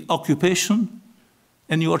the occupation,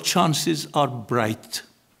 and your chances are bright.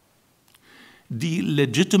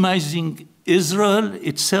 Delegitimizing Israel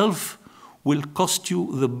itself will cost you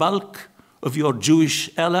the bulk of your Jewish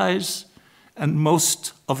allies and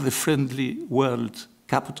most of the friendly world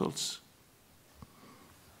capitals.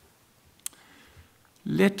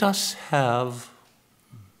 Let us have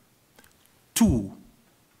two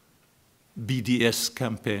BDS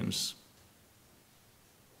campaigns.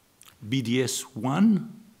 BDS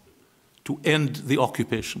 1, to end the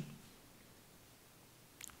occupation.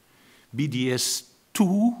 BDS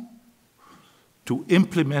 2, to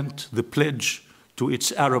implement the pledge to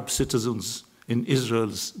its Arab citizens in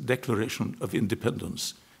Israel's Declaration of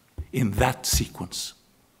Independence, in that sequence.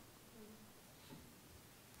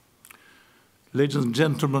 Ladies and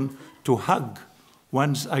gentlemen, to hug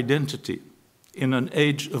one's identity in an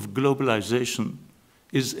age of globalization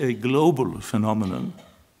is a global phenomenon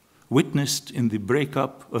witnessed in the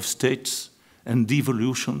breakup of states and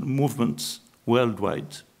devolution movements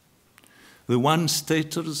worldwide. The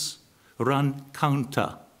one-staters run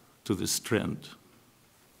counter to this trend.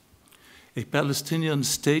 A Palestinian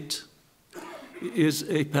state is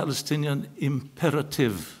a Palestinian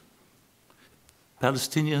imperative.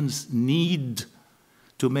 Palestinians need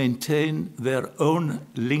to maintain their own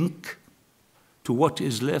link to what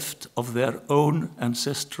is left of their own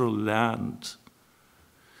ancestral land.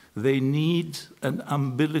 They need an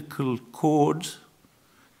umbilical cord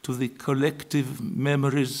to the collective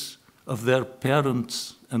memories of their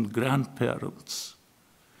parents and grandparents.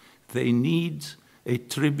 They need a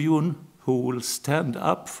tribune who will stand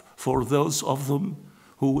up for those of them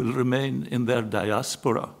who will remain in their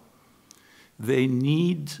diaspora. They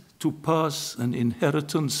need to pass an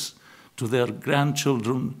inheritance to their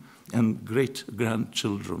grandchildren and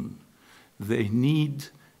great-grandchildren. They need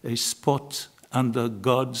a spot under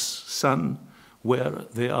God's sun where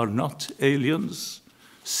they are not aliens,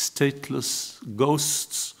 stateless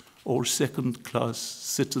ghosts, or second-class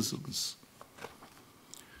citizens.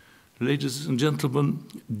 Ladies and gentlemen,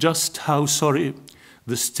 just how sorry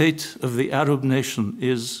the state of the Arab nation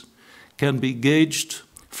is can be gauged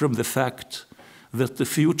from the fact that the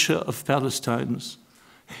future of Palestine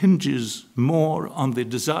hinges more on the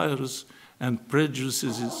desires and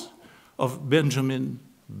prejudices of Benjamin,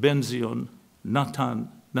 Ben-Zion,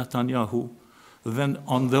 Netanyahu than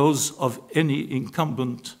on those of any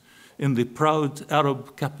incumbent in the proud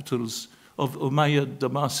Arab capitals of Umayyad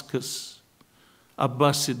Damascus,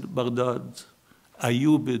 Abbasid Baghdad,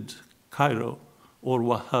 Ayyubid Cairo, or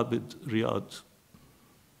Wahhabid Riyadh.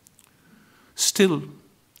 Still,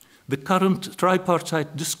 the current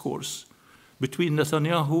tripartite discourse between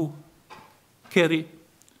Netanyahu, Kerry,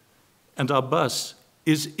 and Abbas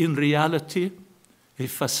is in reality a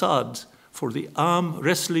facade for the arm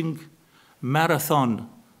wrestling marathon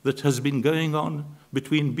that has been going on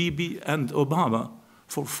between Bibi and Obama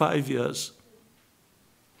for 5 years.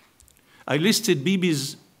 I listed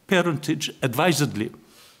Bibi's parentage advisedly.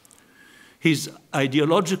 His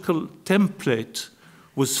ideological template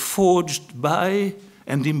was forged by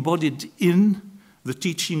and embodied in the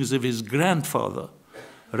teachings of his grandfather,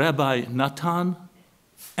 Rabbi Natan,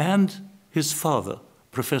 and his father,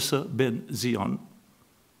 Professor Ben Zion.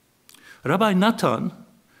 Rabbi Natan,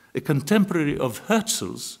 a contemporary of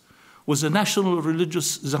Herzl's, was a national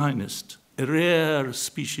religious Zionist, a rare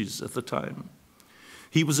species at the time.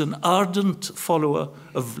 He was an ardent follower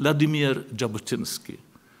of Vladimir Jabotinsky,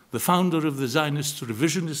 the founder of the Zionist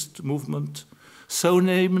revisionist movement, so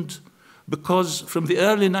named because from the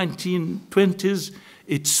early 1920s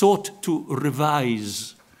it sought to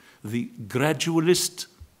revise the gradualist,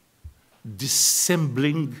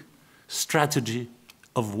 dissembling strategy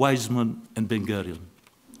of Weizmann and Ben Gurion.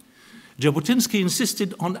 Jabotinsky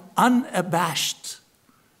insisted on unabashed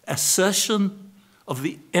assertion of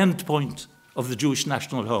the endpoint of the Jewish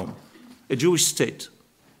national home, a Jewish state,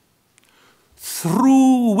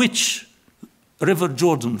 through which River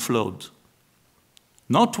Jordan flowed,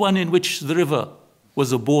 not one in which the river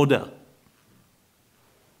was a border.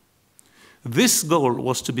 This goal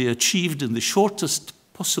was to be achieved in the shortest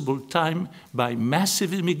possible time by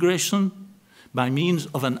massive immigration by means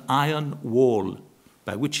of an iron wall,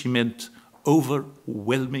 by which he meant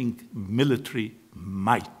overwhelming military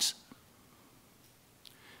might.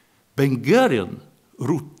 Ben Gurion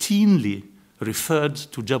routinely referred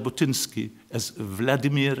to Jabotinsky as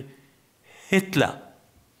Vladimir Hitler.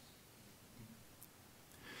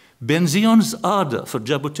 Ben Zion's ardor for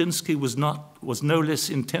Jabotinsky was no less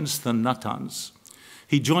intense than Natan's.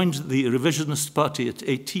 He joined the revisionist party at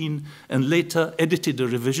 18 and later edited a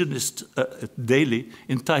revisionist daily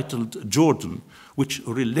entitled Jordan, which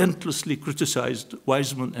relentlessly criticized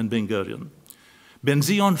Weizmann and Ben Gurion. Ben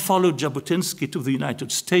Zion followed Jabotinsky to the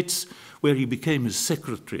United States, where he became his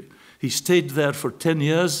secretary. He stayed there for 10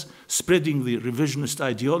 years, spreading the revisionist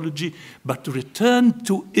ideology, but returned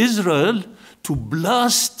to Israel to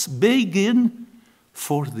blast Begin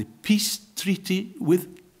for the peace treaty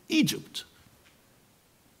with Egypt.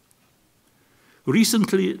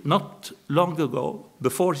 Recently, not long ago,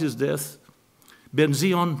 before his death, Ben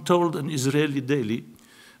Zion told an Israeli daily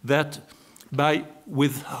that by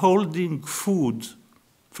withholding food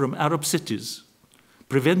from Arab cities,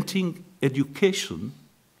 preventing education,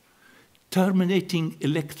 terminating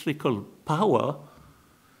electrical power,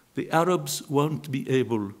 the Arabs won't be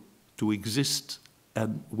able to exist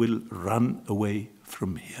and will run away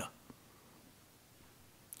from here.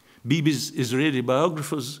 Bibi's Israeli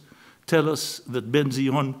biographers tell us that Ben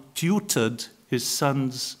Zion tutored his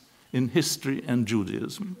sons in history and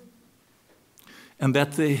Judaism, and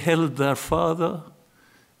that they held their father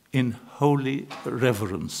in holy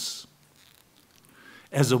reverence.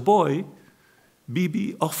 As a boy,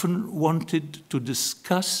 Bibi often wanted to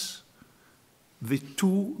discuss the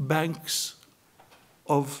two banks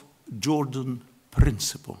of Jordan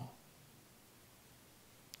principle.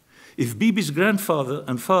 If Bibi's grandfather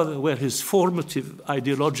and father were his formative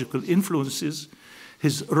ideological influences,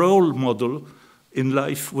 his role model in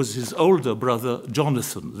life was his older brother,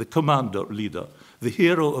 Jonathan, the commander leader, the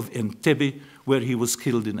hero of Entebbe, where he was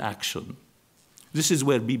killed in action. This is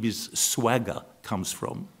where Bibi's swagger comes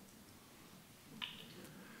from.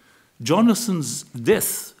 Jonathan's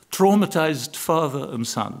death traumatized father and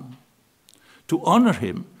son. To honor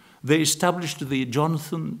him, they established the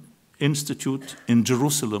Jonathan Institute in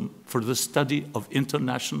Jerusalem for the study of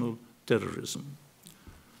international terrorism.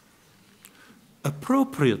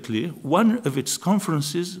 Appropriately, one of its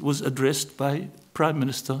conferences was addressed by Prime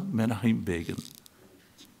Minister Menachem Begin,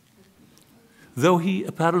 though he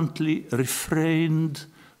apparently refrained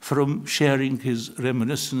from sharing his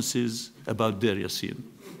reminiscences about Deir Yassin,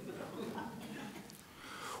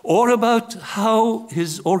 or about how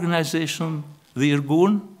his organization, the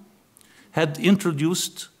Irgun, had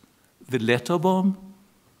introduced the letter bomb,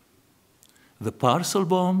 the parcel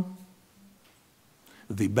bomb,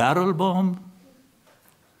 the barrel bomb,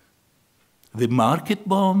 the market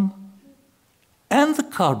bomb, and the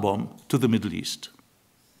car bomb to the Middle East.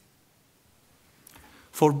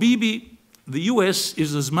 For Bibi, the US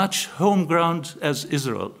is as much home ground as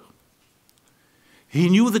Israel. He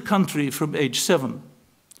knew the country from age 7,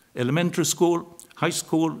 elementary school, high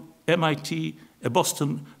school, MIT, a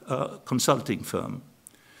Boston consulting firm.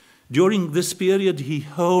 During this period, he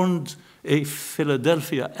honed a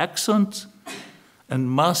Philadelphia accent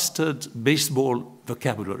and mastered baseball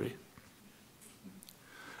vocabulary.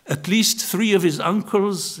 At least 3 of his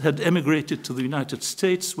uncles had emigrated to the United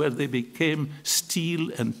States, where they became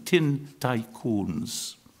steel and tin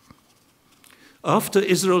tycoons. After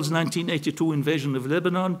Israel's 1982 invasion of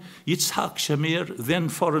Lebanon, Yitzhak Shamir, then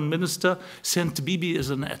foreign minister, sent Bibi as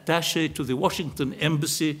an attaché to the Washington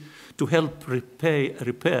embassy to help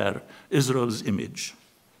repair Israel's image.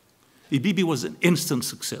 Bibi was an instant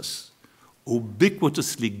success,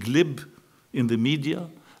 ubiquitously glib in the media,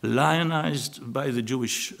 lionized by the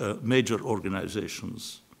Jewish major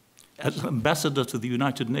organizations. As ambassador to the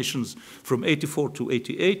United Nations from 84 to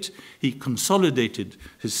 88, he consolidated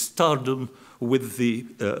his stardom with the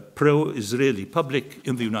pro-Israeli public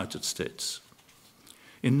in the United States.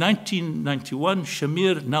 In 1991,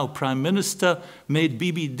 Shamir, now prime minister, made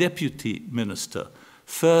Bibi deputy minister,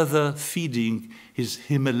 further feeding his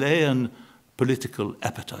Himalayan political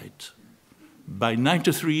appetite. By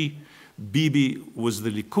 93, Bibi was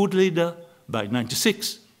the Likud leader. By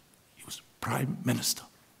 96, he was prime minister.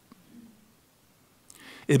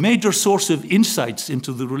 A major source of insights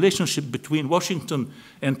into the relationship between Washington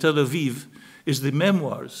and Tel Aviv is the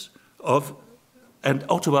memoirs of and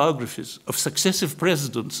autobiographies of successive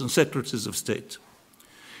presidents and secretaries of state.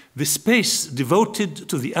 The space devoted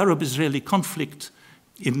to the Arab-Israeli conflict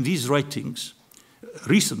in these writings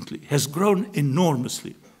recently has grown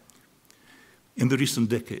enormously in the recent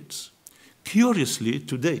decades. Curiously,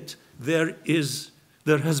 to date, there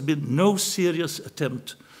has been no serious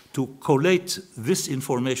attempt to collate this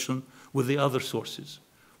information with the other sources,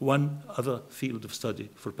 one other field of study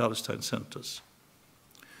for Palestine centers.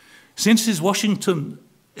 Since his Washington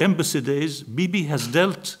embassy days, Bibi has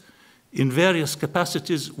dealt in various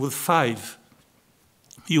capacities with 5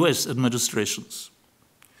 US administrations.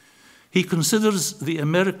 He considers the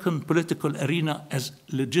American political arena as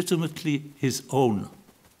legitimately his own.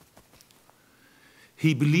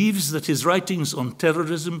 He believes that his writings on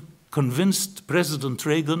terrorism convinced President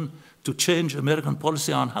Reagan to change American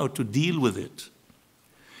policy on how to deal with it.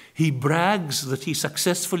 He brags that he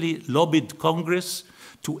successfully lobbied Congress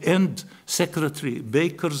to end Secretary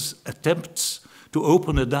Baker's attempts to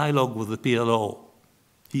open a dialogue with the PLO.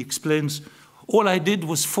 He explains, all I did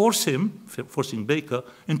was forcing Baker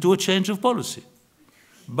into a change of policy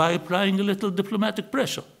by applying a little diplomatic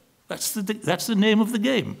pressure. That's the name of the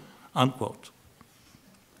game, unquote.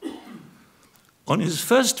 On his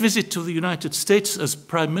first visit to the United States as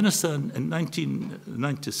Prime Minister in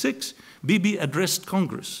 1996, Bibi addressed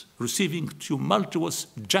Congress, receiving tumultuous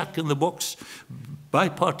jack-in-the-box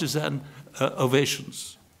bipartisan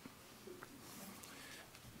ovations.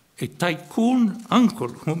 A tycoon uncle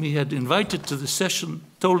whom he had invited to the session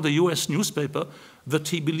told a US newspaper that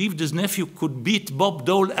he believed his nephew could beat Bob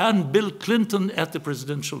Dole and Bill Clinton at the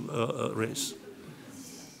presidential race.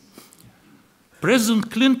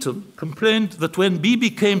 President Clinton complained that when Bibi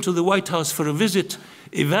came to the White House for a visit,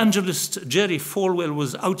 evangelist Jerry Falwell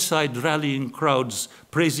was outside rallying crowds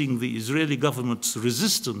praising the Israeli government's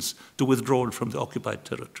resistance to withdrawal from the occupied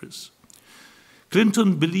territories.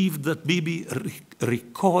 Clinton believed that Bibi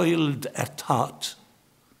recoiled at heart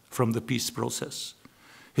from the peace process.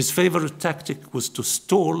 His favorite tactic was to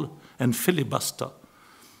stall and filibuster,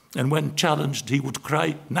 and when challenged, he would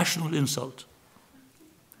cry, "National insult."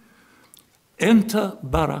 Enter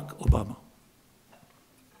Barack Obama.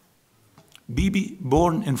 Bibi,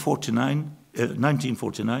 born in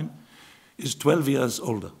 1949, is 12 years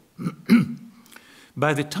older.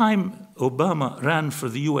 By the time Obama ran for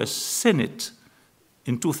the US Senate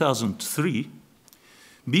in 2003,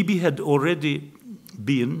 Bibi had already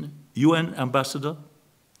been UN ambassador,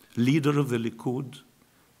 leader of the Likud,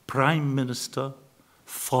 prime minister,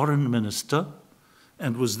 foreign minister,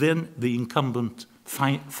 and was then the incumbent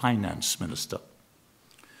finance minister.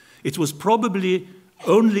 It was probably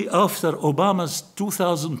only after Obama's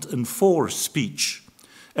 2004 speech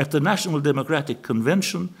at the National Democratic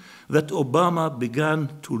Convention that Obama began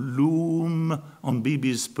to loom on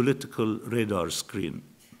Bibi's political radar screen.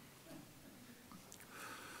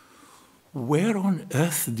 Where on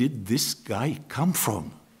earth did this guy come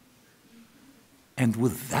from? And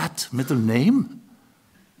with that middle name?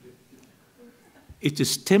 It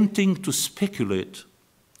is tempting to speculate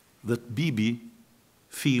that Bibi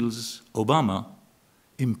feels Obama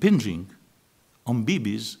impinging on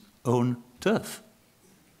Bibi's own turf.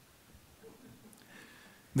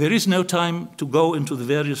 There is no time to go into the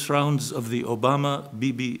various rounds of the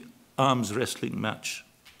Obama-Bibi arms wrestling match.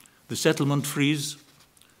 The settlement freeze,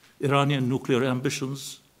 Iranian nuclear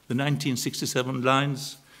ambitions, the 1967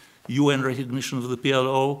 lines, UN recognition of the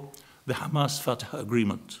PLO, the Hamas-Fatah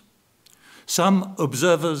agreement. Some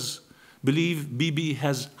observers believe Bibi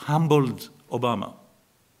has humbled Obama.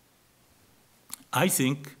 I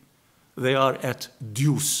think they are at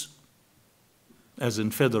deuce, as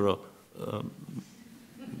in Federer,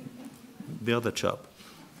 the other chap.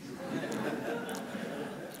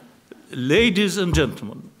 Ladies and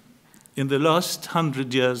gentlemen, in the last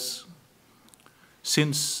 100 years,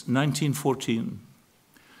 since 1914,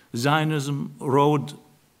 Zionism rode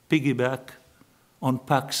piggyback on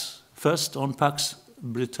Pax, first on Pax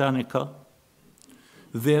Britannica,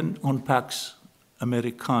 then on Pax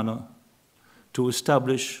Americana, to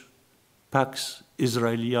establish Pax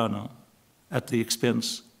Israeliana at the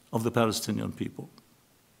expense of the Palestinian people.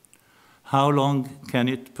 How long can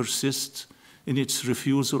it persist in its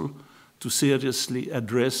refusal to seriously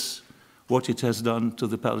address what it has done to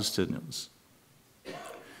the Palestinians?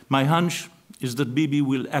 My hunch is that Bibi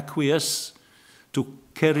will acquiesce to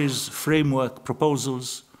Kerry's framework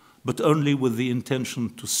proposals, but only with the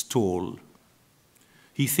intention to stall.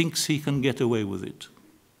 He thinks he can get away with it.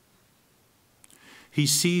 He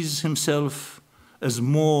sees himself as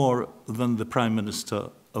more than the Prime Minister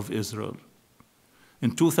of Israel.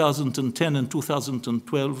 In 2010 and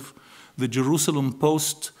 2012, the Jerusalem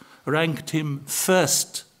Post ranked him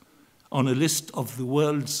first on a list of the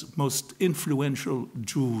world's most influential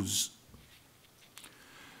Jews.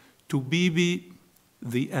 To Bibi,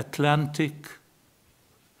 the Atlantic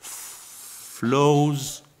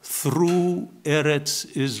flows through Eretz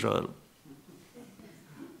Israel.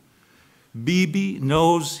 Bibi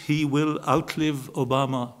knows he will outlive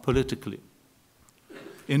Obama politically.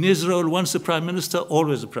 In Israel, once a prime minister,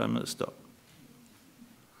 always a prime minister.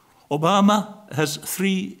 Obama has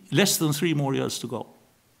less than 3 more years to go.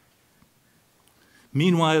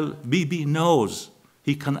 Meanwhile, Bibi knows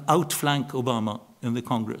he can outflank Obama in the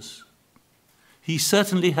Congress. He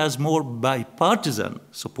certainly has more bipartisan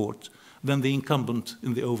support than the incumbent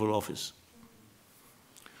in the Oval Office.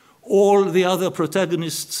 All the other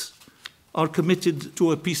protagonists are committed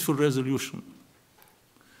to a peaceful resolution.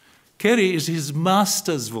 Kerry is his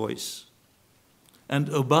master's voice, and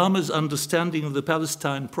Obama's understanding of the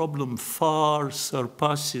Palestine problem far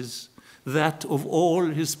surpasses that of all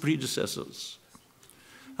his predecessors.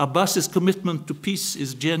 Abbas's commitment to peace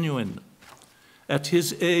is genuine. At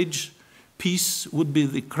his age, peace would be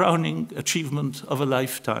the crowning achievement of a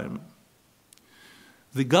lifetime.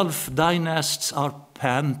 The Gulf dynasts are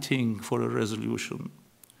panting for a resolution.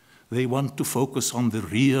 They want to focus on the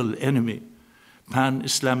real enemy,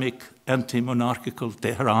 pan-Islamic, anti-monarchical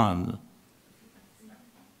Tehran.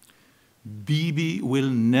 Bibi will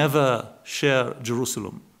never share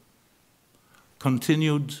Jerusalem.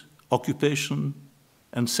 Continued occupation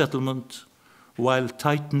and settlement, while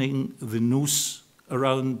tightening the noose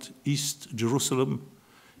around East Jerusalem,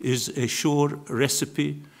 is a sure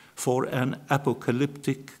recipe for an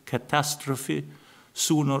apocalyptic catastrophe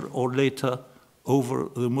sooner or later over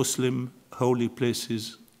the Muslim holy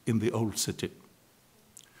places in the Old City.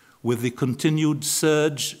 With the continued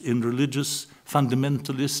surge in religious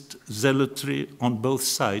fundamentalist zealotry on both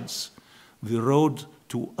sides, the road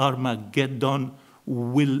to Armageddon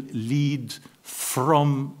will lead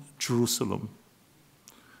from Jerusalem.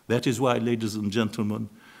 That is why, ladies and gentlemen,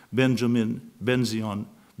 Benjamin Ben-Zion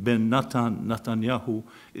Ben Netanyahu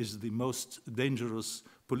is the most dangerous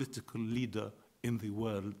political leader in the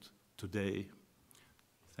world today.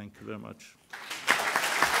 Thank you very much.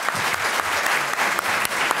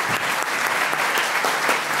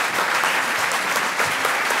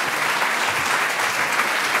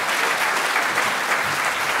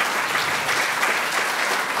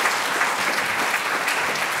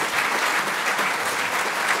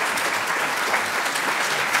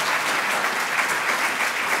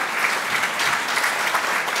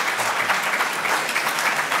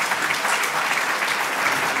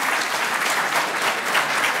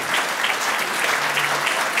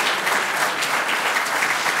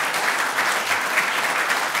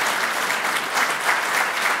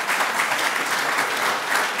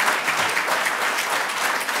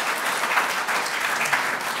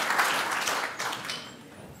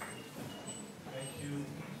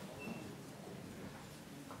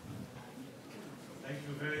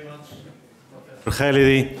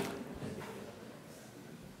 Khalidi,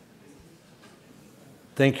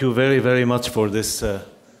 thank you very, very much for this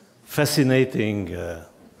fascinating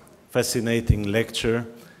lecture,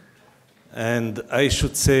 and I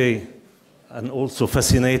should say, an also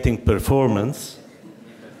fascinating performance.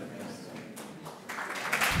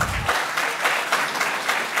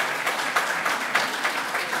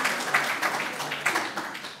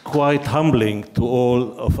 quite humbling to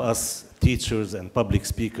all of us teachers and public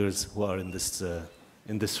speakers who are in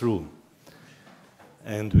this room.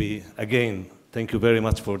 And we, again, thank you very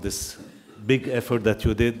much for this big effort that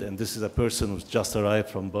you did. And this is a person who's just arrived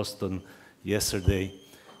from Boston yesterday.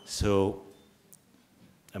 So,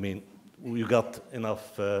 I mean, you got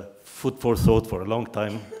enough food for thought for a long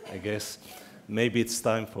time, I guess. Maybe it's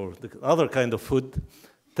time for the other kind of food.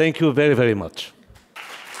 Thank you very, very much.